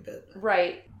extrapolating a bit.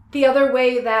 Right. The other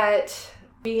way that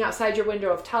being outside your window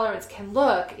of tolerance can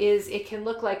look is it can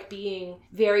look like being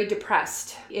very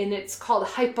depressed. And it's called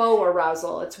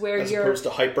hypoarousal. It's where As opposed to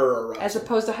hyperarousal. As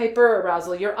opposed to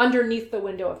hyperarousal. You're underneath the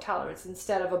window of tolerance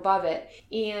instead of above it.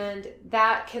 And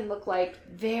that can look like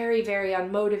very, very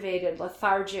unmotivated,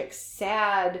 lethargic,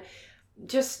 sad,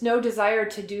 just no desire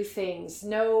to do things,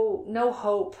 no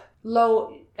hope,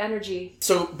 low energy.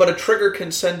 So, but a trigger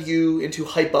can send you into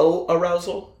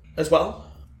hypoarousal as well?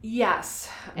 Yes.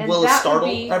 And will a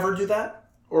startle ever do that?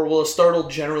 Or will a startle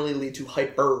generally lead to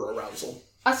hyperarousal?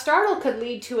 A startle could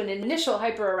lead to an initial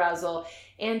hyperarousal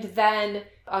and then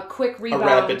a quick rebound. A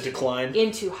rapid decline.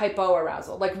 Into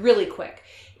hypoarousal, like really quick.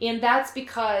 And that's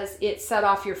because it set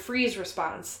off your freeze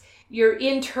response, your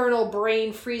internal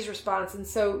brain freeze response. And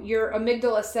so your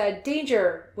amygdala said,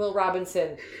 danger, Will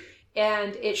Robinson.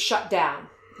 And it shut down.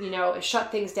 It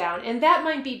shut things down. And that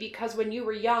might be because when you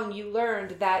were young, you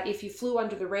learned that if you flew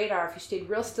under the radar, if you stayed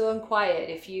real still and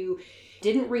quiet, if you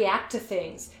didn't react to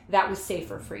things, that was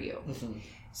safer for you. Mm-hmm.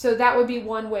 So that would be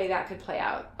one way that could play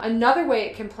out. Another way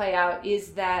it can play out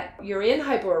is that you're in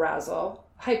hyperarousal,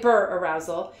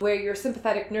 where your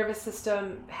sympathetic nervous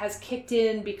system has kicked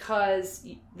in because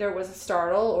there was a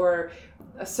startle or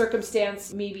a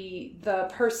circumstance. Maybe the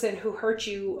person who hurt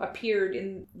you appeared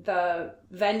in the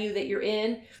venue that you're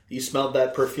in. You smelled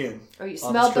that perfume. Or you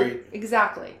smelled the street.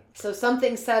 Exactly. So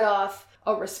something set off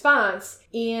a response,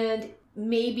 and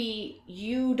maybe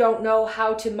you don't know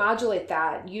how to modulate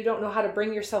that. You don't know how to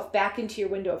bring yourself back into your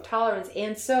window of tolerance.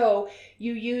 And so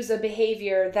you use a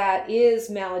behavior that is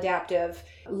maladaptive,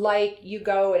 like you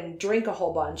go and drink a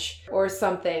whole bunch or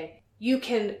something. You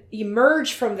can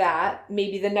emerge from that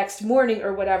maybe the next morning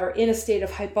or whatever in a state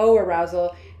of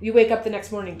hypoarousal. You wake up the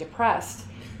next morning depressed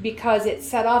because it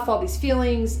set off all these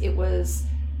feelings. It was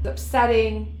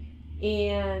upsetting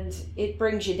and it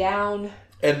brings you down.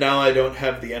 And now I don't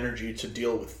have the energy to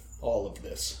deal with all of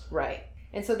this. Right.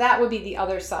 And so that would be the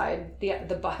other side,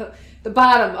 the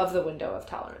bottom of the window of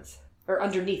tolerance, or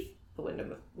underneath the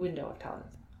window of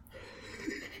tolerance.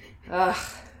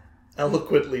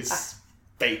 Eloquently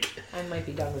fake. I might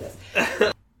be done with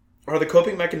this. Are the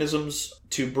coping mechanisms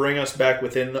to bring us back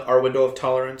within our window of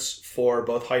tolerance for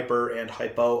both hyper and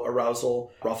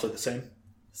hypoarousal roughly the same?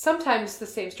 Sometimes the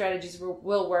same strategies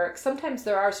will work. Sometimes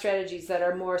there are strategies that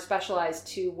are more specialized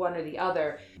to one or the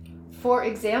other. For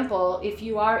example, if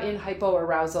you are in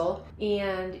hypoarousal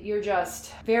and you're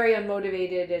just very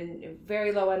unmotivated and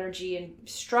very low energy and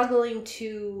struggling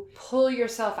to pull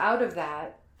yourself out of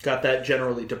that. Got that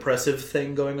generally depressive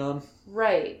thing going on?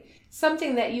 Right.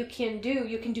 Something that you can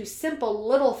do simple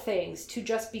little things to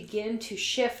just begin to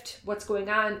shift what's going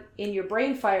on in your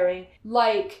brain firing,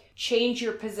 like change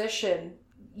your position.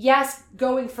 Yes,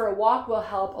 going for a walk will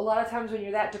help. A lot of times when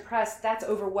you're that depressed, that's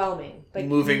overwhelming. Like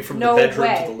moving from the bedroom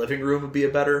to the living room would be a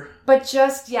better. But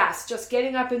just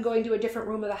getting up and going to a different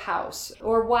room of the house,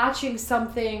 or watching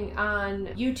something on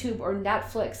YouTube or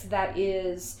Netflix that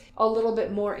is a little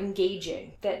bit more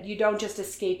engaging, that you don't just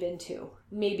escape into.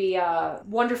 Maybe a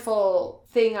wonderful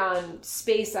thing on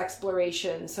space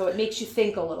exploration, so it makes you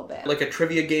think a little bit. Like a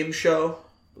trivia game show?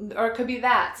 Or it could be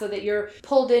that, so that you're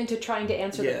pulled into trying to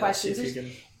answer the questions.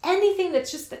 Anything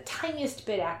that's just the tiniest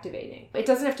bit activating. It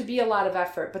doesn't have to be a lot of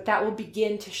effort, but that will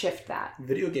begin to shift that.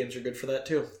 Video games are good for that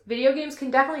too. Video games can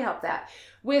definitely help that.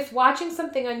 With watching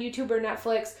something on YouTube or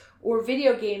Netflix or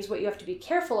video games, what you have to be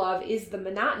careful of is the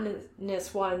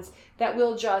monotonous ones that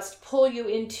will just pull you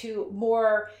into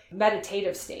more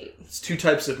meditative state. It's two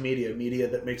types of media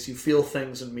that makes you feel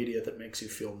things and media that makes you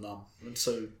feel numb. And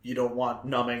so you don't want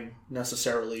numbing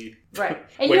necessarily right.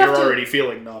 And when you're already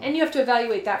feeling numb. And you have to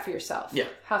evaluate that for yourself. Yeah.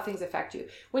 How things affect you.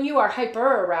 When you are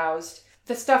hyper-aroused,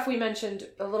 the stuff we mentioned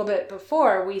a little bit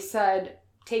before, we said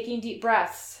taking deep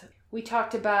breaths. We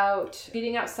talked about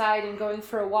getting outside and going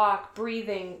for a walk,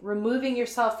 breathing, removing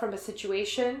yourself from a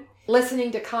situation,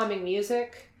 listening to calming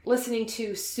music, listening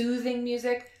to soothing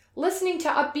music, listening to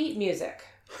upbeat music.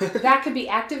 That could be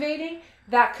activating.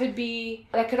 That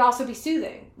could also be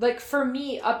soothing. Like for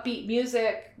me, upbeat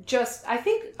music, I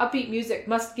think upbeat music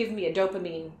must give me a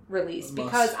dopamine release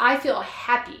because I feel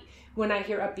happy when I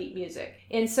hear upbeat music.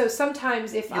 And so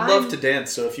sometimes if you love to dance,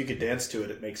 so if you could dance to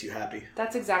it, it makes you happy.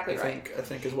 That's exactly right. I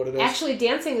think is what it is. Actually,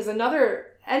 dancing is another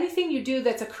anything you do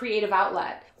that's a creative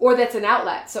outlet or that's an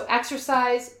outlet. So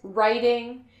exercise,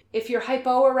 writing. If you're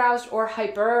hypo-aroused or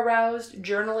hyper-aroused,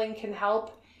 journaling can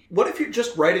help. What if you're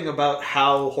just writing about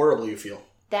how horrible you feel?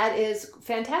 That is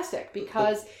fantastic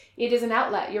because it is an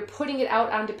outlet. You're putting it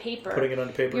out onto paper. Putting it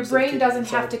onto paper. Your brain doesn't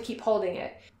have to keep holding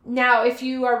it. Now, if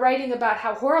you are writing about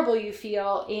how horrible you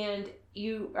feel and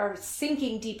you are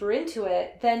sinking deeper into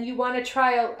it, then you want to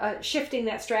try shifting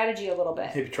that strategy a little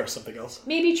bit. Maybe try something else.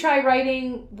 Maybe try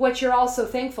writing what you're also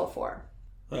thankful for.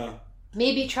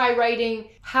 Maybe try writing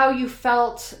how you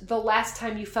felt the last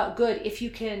time you felt good, if you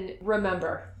can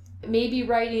remember. Maybe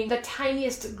writing the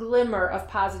tiniest glimmer of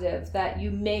positive that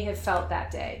you may have felt that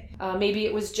day. Maybe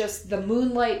it was just the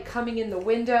moonlight coming in the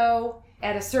window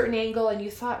at a certain angle and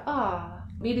you thought,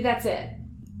 maybe that's it.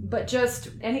 But just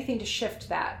anything to shift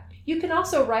that. You can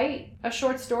also write a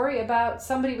short story about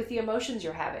somebody with the emotions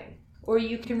you're having. Or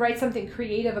you can write something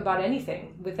creative about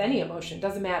anything with any emotion.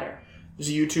 Doesn't matter. There's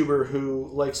a YouTuber who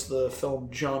likes the film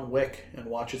John Wick and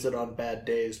watches it on bad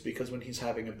days because when he's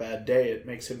having a bad day, it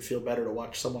makes him feel better to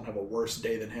watch someone have a worse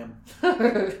day than him.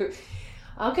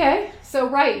 Okay. So,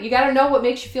 right. You got to know what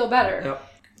makes you feel better.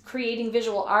 Yep. Creating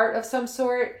visual art of some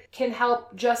sort can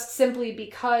help just simply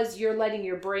because you're letting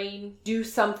your brain do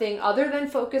something other than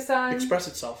focus on... Express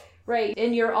itself. Right.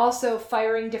 And you're also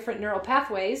firing different neural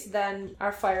pathways than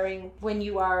are firing when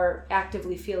you are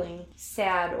actively feeling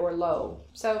sad or low.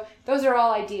 So those are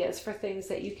all ideas for things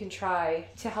that you can try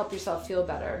to help yourself feel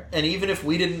better. And even if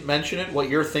we didn't mention it, what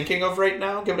you're thinking of right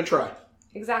now, give it a try.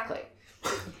 Exactly.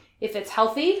 If it's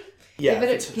healthy,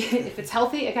 if it's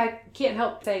healthy, I can't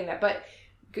help saying that, but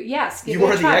yes, give it a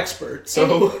try. You are the expert,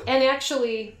 so... And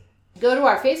actually... Go to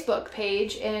our Facebook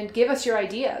page and give us your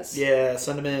ideas. Yeah,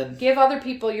 send them in. Give other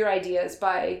people your ideas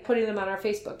by putting them on our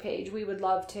Facebook page. We would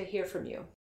love to hear from you.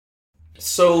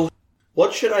 So,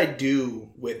 what should I do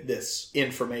with this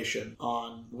information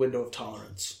on window of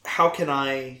tolerance? How can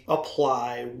I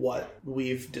apply what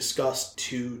we've discussed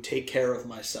to take care of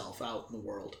myself out in the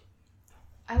world?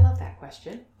 I love that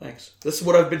question. Thanks. This is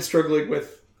what I've been struggling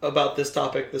with about this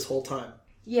topic this whole time.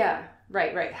 Yeah,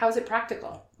 right. How is it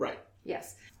practical? Right.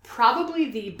 Yes.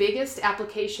 Probably the biggest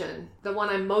application, the one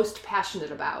I'm most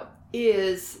passionate about,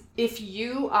 is if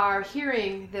you are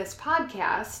hearing this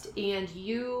podcast and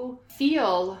you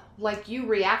feel like you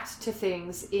react to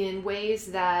things in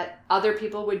ways that other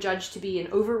people would judge to be an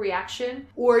overreaction,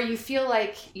 or you feel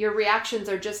like your reactions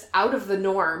are just out of the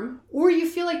norm, or you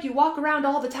feel like you walk around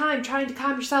all the time trying to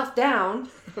calm yourself down.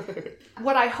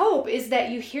 What I hope is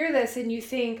that you hear this and you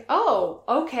think, oh,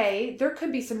 okay, there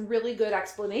could be some really good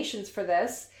explanations for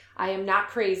this. I am not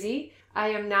crazy. I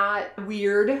am not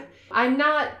weird. I'm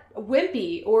not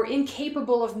wimpy or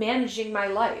incapable of managing my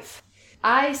life.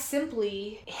 I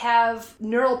simply have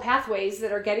neural pathways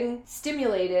that are getting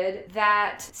stimulated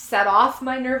that set off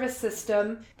my nervous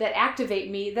system, that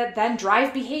activate me, that then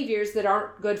drive behaviors that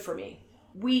aren't good for me.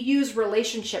 We use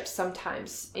relationships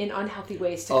sometimes in unhealthy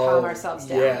ways to calm ourselves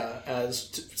down. Yeah,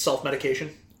 as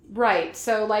self-medication. Right.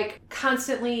 So like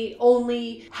constantly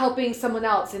only helping someone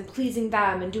else and pleasing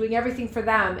them and doing everything for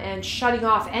them and shutting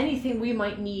off anything we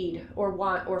might need or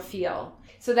want or feel.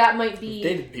 So that might be... I've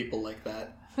dated people like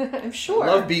that. I'm sure. I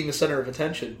love being the center of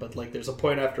attention, but like there's a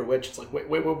point after which it's like, wait.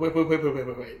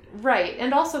 Right.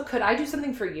 And also, could I do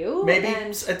something for you? Maybe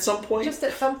at some point. Just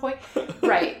at some point.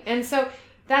 Right. And so...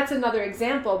 That's another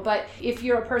example, but if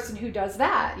you're a person who does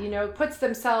that, puts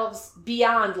themselves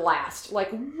beyond last, like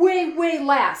way, way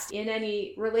last in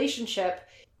any relationship,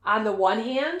 on the one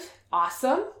hand,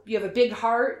 awesome. You have a big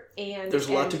heart and... There's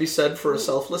a lot to be said for a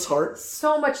selfless heart.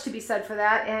 So much to be said for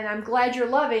that, and I'm glad you're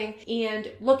loving, and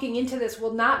looking into this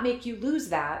will not make you lose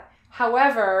that.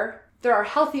 However, there are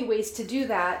healthy ways to do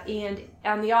that, and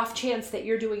on the off chance that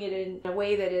you're doing it in a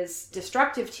way that is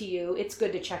destructive to you, it's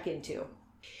good to check into.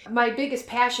 My biggest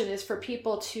passion is for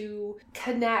people to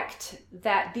connect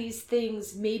that these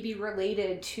things may be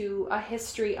related to a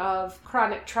history of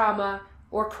chronic trauma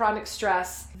or chronic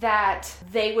stress that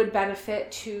they would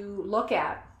benefit to look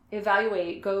at,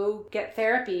 evaluate, go get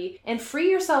therapy, and free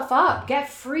yourself up. Get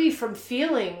free from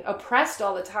feeling oppressed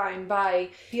all the time by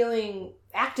feeling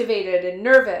activated and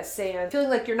nervous and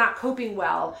feeling like you're not coping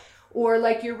well or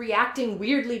like you're reacting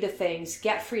weirdly to things.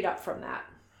 Get freed up from that.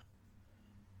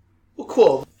 Well,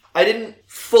 cool. I didn't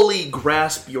fully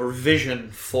grasp your vision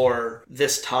for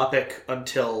this topic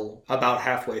until about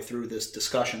halfway through this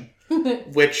discussion,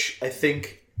 which I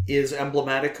think is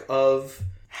emblematic of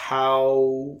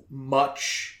how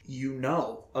much you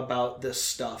know about this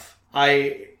stuff.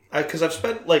 I because I've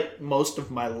spent like most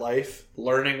of my life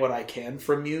learning what I can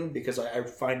from you, because I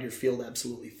find your field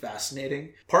absolutely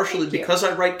fascinating. Partially because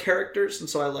I write characters, and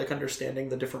so I like understanding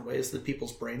the different ways that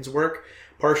people's brains work.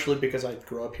 Partially because I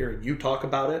grew up here and you talk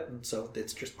about it, and so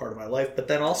it's just part of my life. But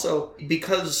then also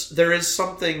because there is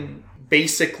something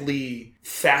basically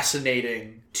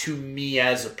fascinating to me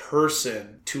as a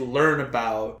person to learn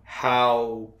about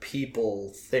how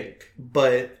people think.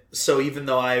 But so even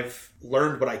though I've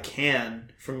learned what I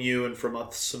can from you and from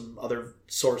some other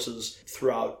sources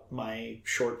throughout my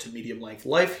short to medium length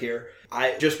life here,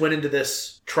 I just went into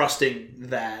this trusting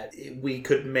that we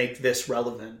could make this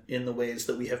relevant in the ways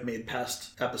that we have made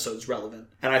past episodes relevant.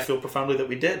 And I feel profoundly that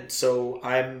we did. So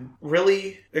I'm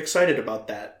really excited about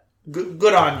that.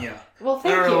 Good on you. Well,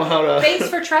 thank you. Thanks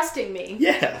for trusting me.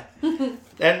 Yeah.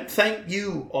 And thank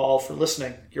you all for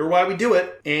listening. You're why we do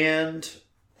it. And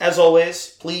as always,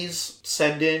 please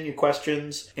send in your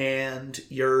questions and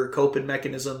your coping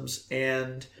mechanisms.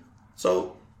 And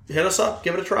so hit us up.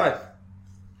 Give it a try.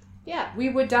 Yeah, we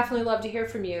would definitely love to hear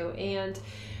from you. And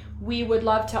we would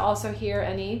love to also hear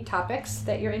any topics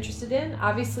that you're interested in.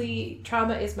 Obviously,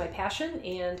 trauma is my passion.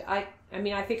 And I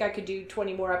think I could do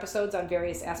 20 more episodes on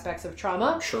various aspects of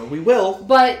trauma. Sure, we will.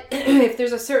 But if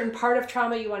there's a certain part of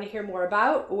trauma you want to hear more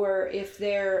about, or if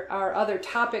there are other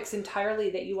topics entirely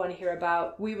that you want to hear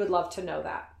about, we would love to know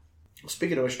that.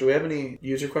 Speaking of which, do we have any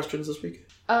user questions this week?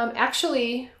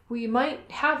 Actually, we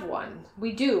might have one.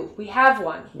 We do. We have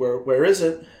one. Where is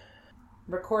it?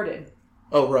 Recorded.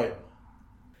 Oh, right.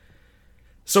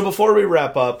 So before we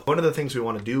wrap up, one of the things we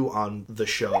want to do on the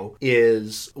show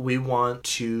is we want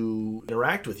to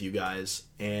interact with you guys.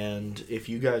 And if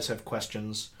you guys have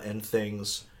questions and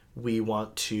things, we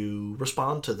want to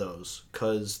respond to those.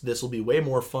 Because this will be way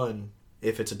more fun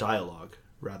if it's a dialogue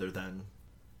rather than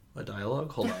a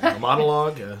dialogue. Hold on. A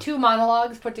monologue? Two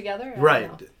monologues put together?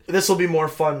 Right. This will be more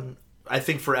fun, I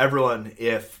think, for everyone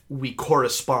if we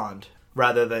correspond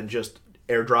rather than just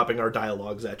airdropping our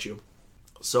dialogues at you.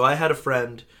 So I had a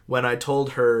friend, when I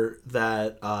told her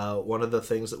that one of the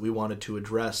things that we wanted to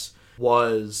address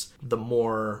was the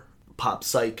more pop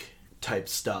psych type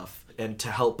stuff, and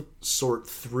to help sort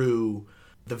through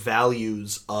the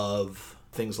values of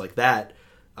things like that,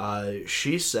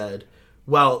 she said,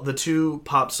 well, the two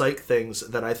pop psych things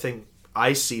that I think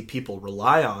I see people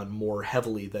rely on more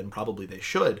heavily than probably they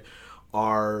should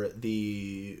are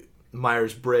the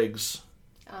Myers-Briggs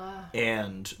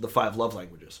and the 5 love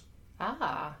languages.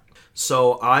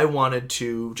 So I wanted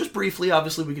to just briefly,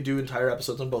 obviously we could do entire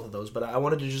episodes on both of those, but I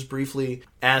wanted to just briefly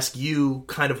ask you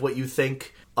kind of what you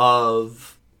think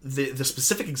of the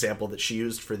specific example that she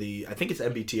used for the, I think it's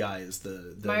MBTI is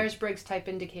the Myers-Briggs type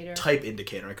indicator. Type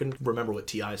indicator. I couldn't remember what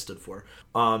TI stood for,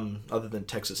 other than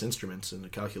Texas Instruments and the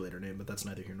calculator name, but that's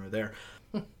neither here nor there.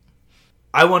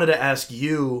 I wanted to ask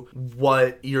you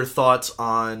what your thoughts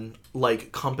on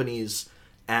like companies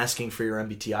asking for your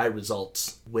MBTI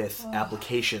results with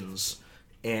applications,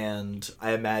 and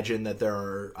I imagine that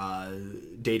there are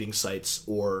dating sites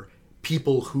or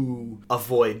people who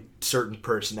avoid certain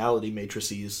personality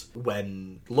matrices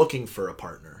when looking for a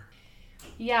partner.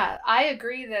 Yeah, I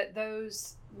agree that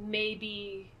those may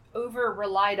be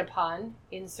over-relied upon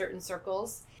in certain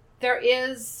circles. There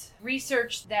is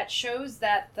research that shows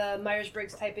that the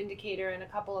Myers-Briggs type indicator and a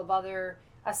couple of other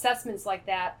assessments like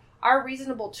that are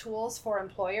reasonable tools for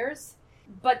employers,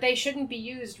 but they shouldn't be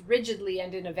used rigidly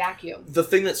and in a vacuum. The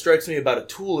thing that strikes me about a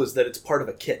tool is that it's part of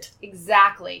a kit.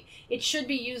 Exactly. It should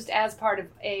be used as part of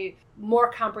a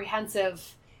more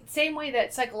comprehensive, same way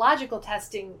that psychological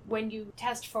testing, when you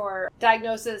test for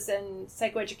diagnosis and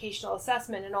psychoeducational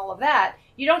assessment and all of that,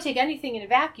 you don't take anything in a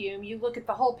vacuum. You look at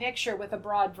the whole picture with a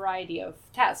broad variety of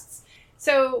tests.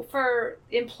 So for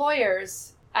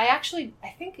employers, I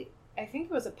think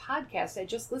it was a podcast I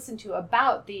just listened to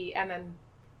about the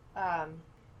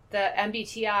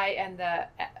MBTI and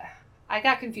I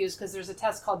got confused because there's a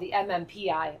test called the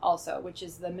MMPI also, which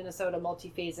is the Minnesota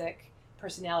Multiphasic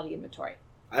Personality Inventory.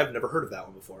 I've never heard of that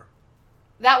one before.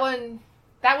 That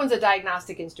one's a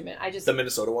diagnostic instrument. The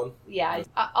Minnesota one? Yeah.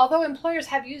 Although employers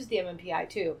have used the MMPI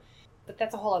too, but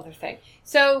that's a whole other thing.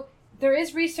 So there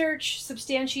is research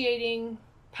substantiating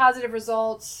positive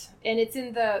results, and it's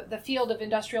in the field of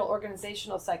industrial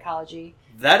organizational psychology.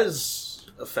 That is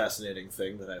a fascinating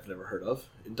thing that I've never heard of.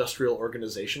 Industrial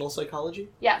organizational psychology?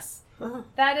 Yes. Uh-huh.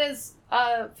 That is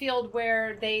a field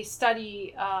where they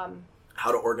study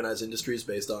how to organize industries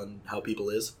based on how people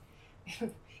is.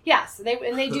 Yes,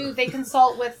 they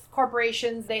consult with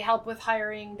corporations, they help with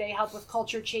hiring, they help with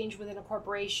culture change within a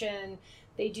corporation.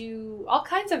 They do all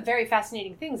kinds of very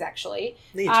fascinating things, actually,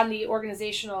 on the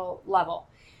organizational level.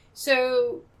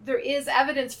 So there is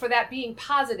evidence for that being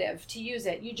positive to use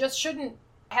it. You just shouldn't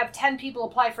have 10 people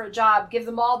apply for a job, give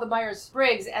them all the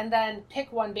Myers-Briggs, and then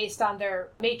pick one based on their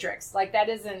matrix. Like, that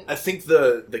isn't... I think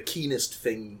the keenest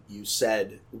thing you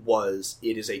said was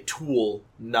it is a tool,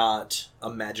 not a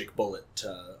magic bullet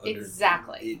to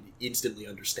instantly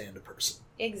understand a person.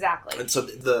 Exactly. And so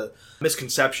the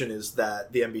misconception is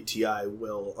that the MBTI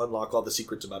will unlock all the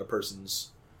secrets about a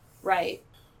person's... Right.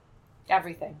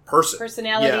 Everything. Yeah.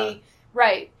 Personality.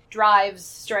 Right. Drives,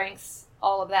 strengths.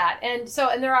 All of that. And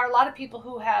there are a lot of people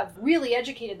who have really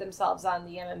educated themselves on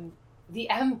the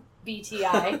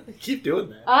MBTI. Keep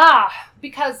doing that.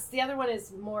 Because the other one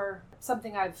is more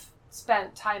something I've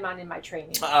spent time on in my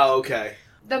training. Oh, okay.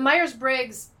 The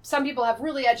Myers-Briggs, some people have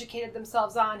really educated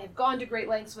themselves on, have gone to great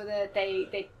lengths with it.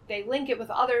 They link it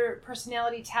with other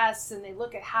personality tests, and they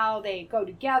look at how they go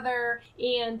together.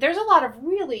 And there's a lot of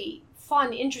really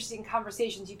fun, interesting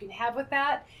conversations you can have with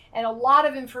that, and a lot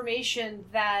of information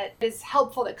that is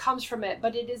helpful that comes from it,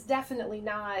 but it is definitely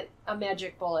not a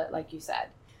magic bullet, like you said.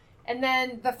 And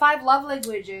then the 5 love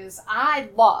languages, I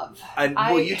love.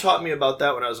 You taught me about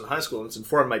that when I was in high school, and it's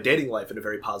informed my dating life in a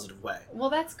very positive way. Well,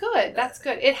 that's good. That's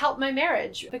good. It helped my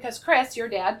marriage, because Chris, your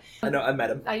dad... I know, I met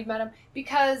him. You met him.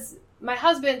 Because my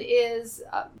husband is,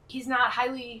 he's not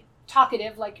highly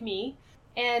talkative like me.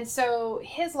 And so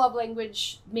his love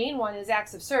language, main one, is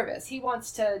acts of service. He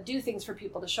wants to do things for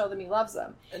people to show them he loves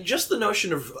them. And just the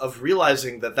notion of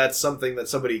realizing that that's something that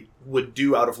somebody would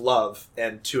do out of love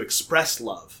and to express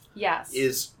love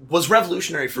was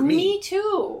revolutionary for me.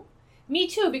 Me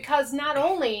too, because not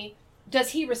only does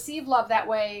he receive love that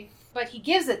way, but he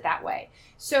gives it that way.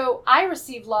 So I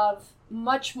receive love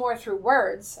much more through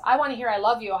words. I want to hear I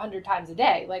love you 100 times a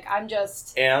day. Like, I'm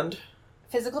just... And...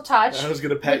 Physical touch. I was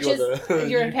going to pat you on the...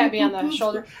 You're going to pat me on the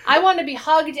shoulder. I want to be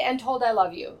hugged and told I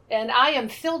love you. And I am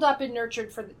filled up and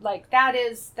nurtured for, like, that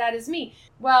is me.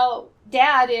 Well,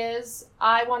 Dad is,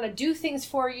 I want to do things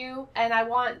for you, and I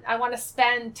want to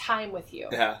spend time with you.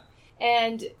 Yeah.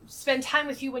 And spend time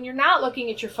with you when you're not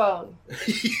looking at your phone,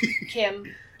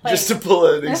 Kim. Just to pull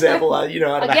an example out,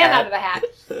 out of the hat. Out of the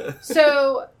hat.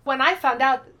 So when I found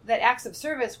out that acts of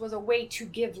service was a way to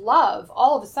give love,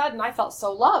 all of a sudden I felt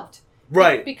so loved.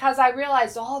 Right. Because I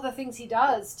realized all the things he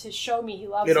does to show me he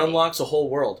loves me. It unlocks a whole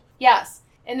world. Yes.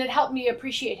 And it helped me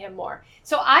appreciate him more.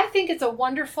 So I think it's a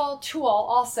wonderful tool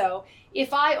also.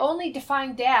 If I only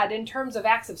define Dad in terms of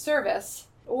acts of service,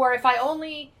 or if I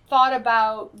only thought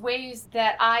about ways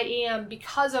that I am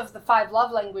because of the 5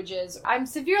 love languages, I'm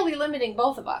severely limiting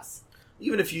both of us.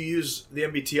 Even if you use the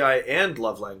MBTI and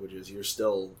love languages, you're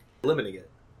still limiting it.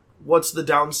 What's the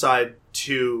downside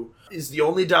to... Is the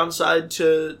only downside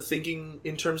to thinking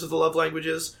in terms of the love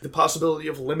languages the possibility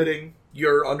of limiting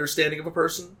your understanding of a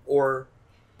person? Or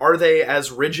are they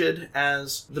as rigid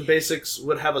as the basics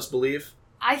would have us believe?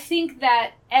 I think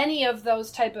that any of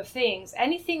those type of things,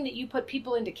 anything that you put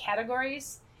people into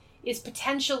categories, is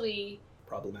potentially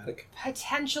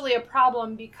a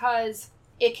problem, because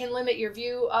it can limit your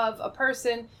view of a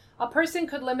person. A person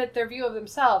could limit their view of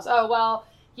themselves. Oh, well...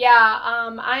 Yeah,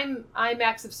 I'm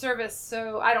acts of service,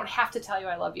 so I don't have to tell you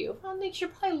I love you. Well, they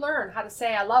should probably learn how to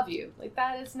say I love you. Like,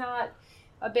 that is not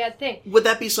a bad thing. Would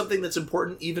that be something that's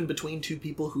important even between two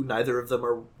people who neither of them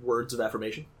are words of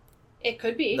affirmation? It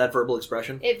could be. That verbal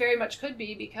expression? It very much could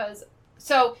be, because...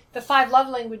 So, the 5 love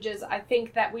languages, I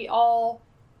think that we all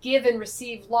give and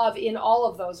receive love in all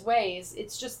of those ways.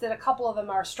 It's just that a couple of them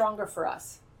are stronger for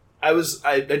us. I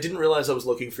didn't realize I was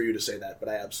looking for you to say that, but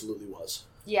I absolutely was.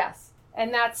 Yes.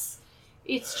 And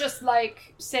it's just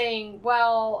like saying,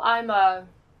 well, I'm a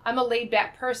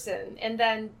laid-back person, and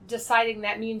then deciding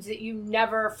that means that you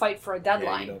never fight for a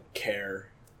deadline. Yeah, you don't care.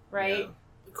 Right?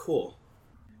 Yeah. Cool.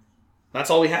 That's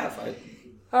all we have.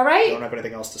 All right. I don't have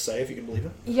anything else to say, if you can believe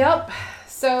it. Yep.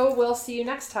 So we'll see you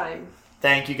next time.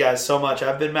 Thank you guys so much.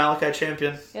 I've been Malachi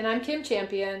Champion. And I'm Kim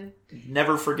Champion.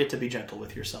 Never forget to be gentle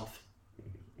with yourself.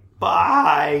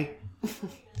 Bye.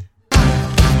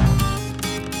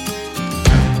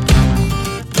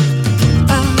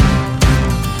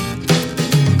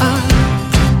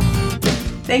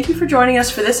 Thank you for joining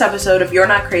us for this episode of You're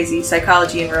Not Crazy,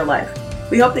 Psychology in Real Life.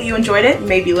 We hope that you enjoyed it and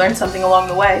maybe learned something along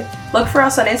the way. Look for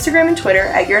us on Instagram and Twitter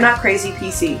at You're Not Crazy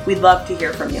PC. We'd love to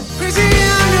hear from you. Crazy,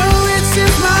 I know it's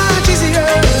just much easier.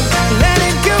 Let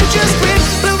it go, just quit,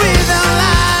 but without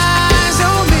lies.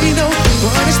 Only know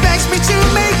what expects me to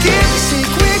make it. Say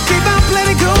quick, give up,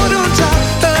 let it go, don't talk.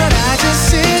 But I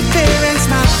just sit there and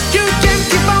smile. You can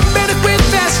keep on better quit,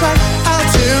 that's right. I'll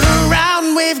turn around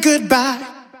and wave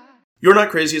goodbye. You're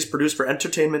Not Crazy is produced for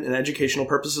entertainment and educational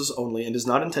purposes only and is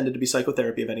not intended to be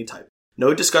psychotherapy of any type.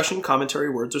 No discussion,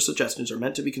 commentary, words, or suggestions are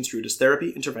meant to be construed as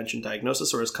therapy, intervention,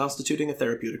 diagnosis, or as constituting a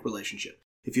therapeutic relationship.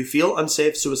 If you feel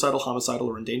unsafe, suicidal, homicidal,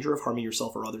 or in danger of harming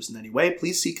yourself or others in any way,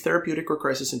 please seek therapeutic or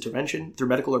crisis intervention through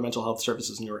medical or mental health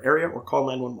services in your area or call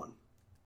 911.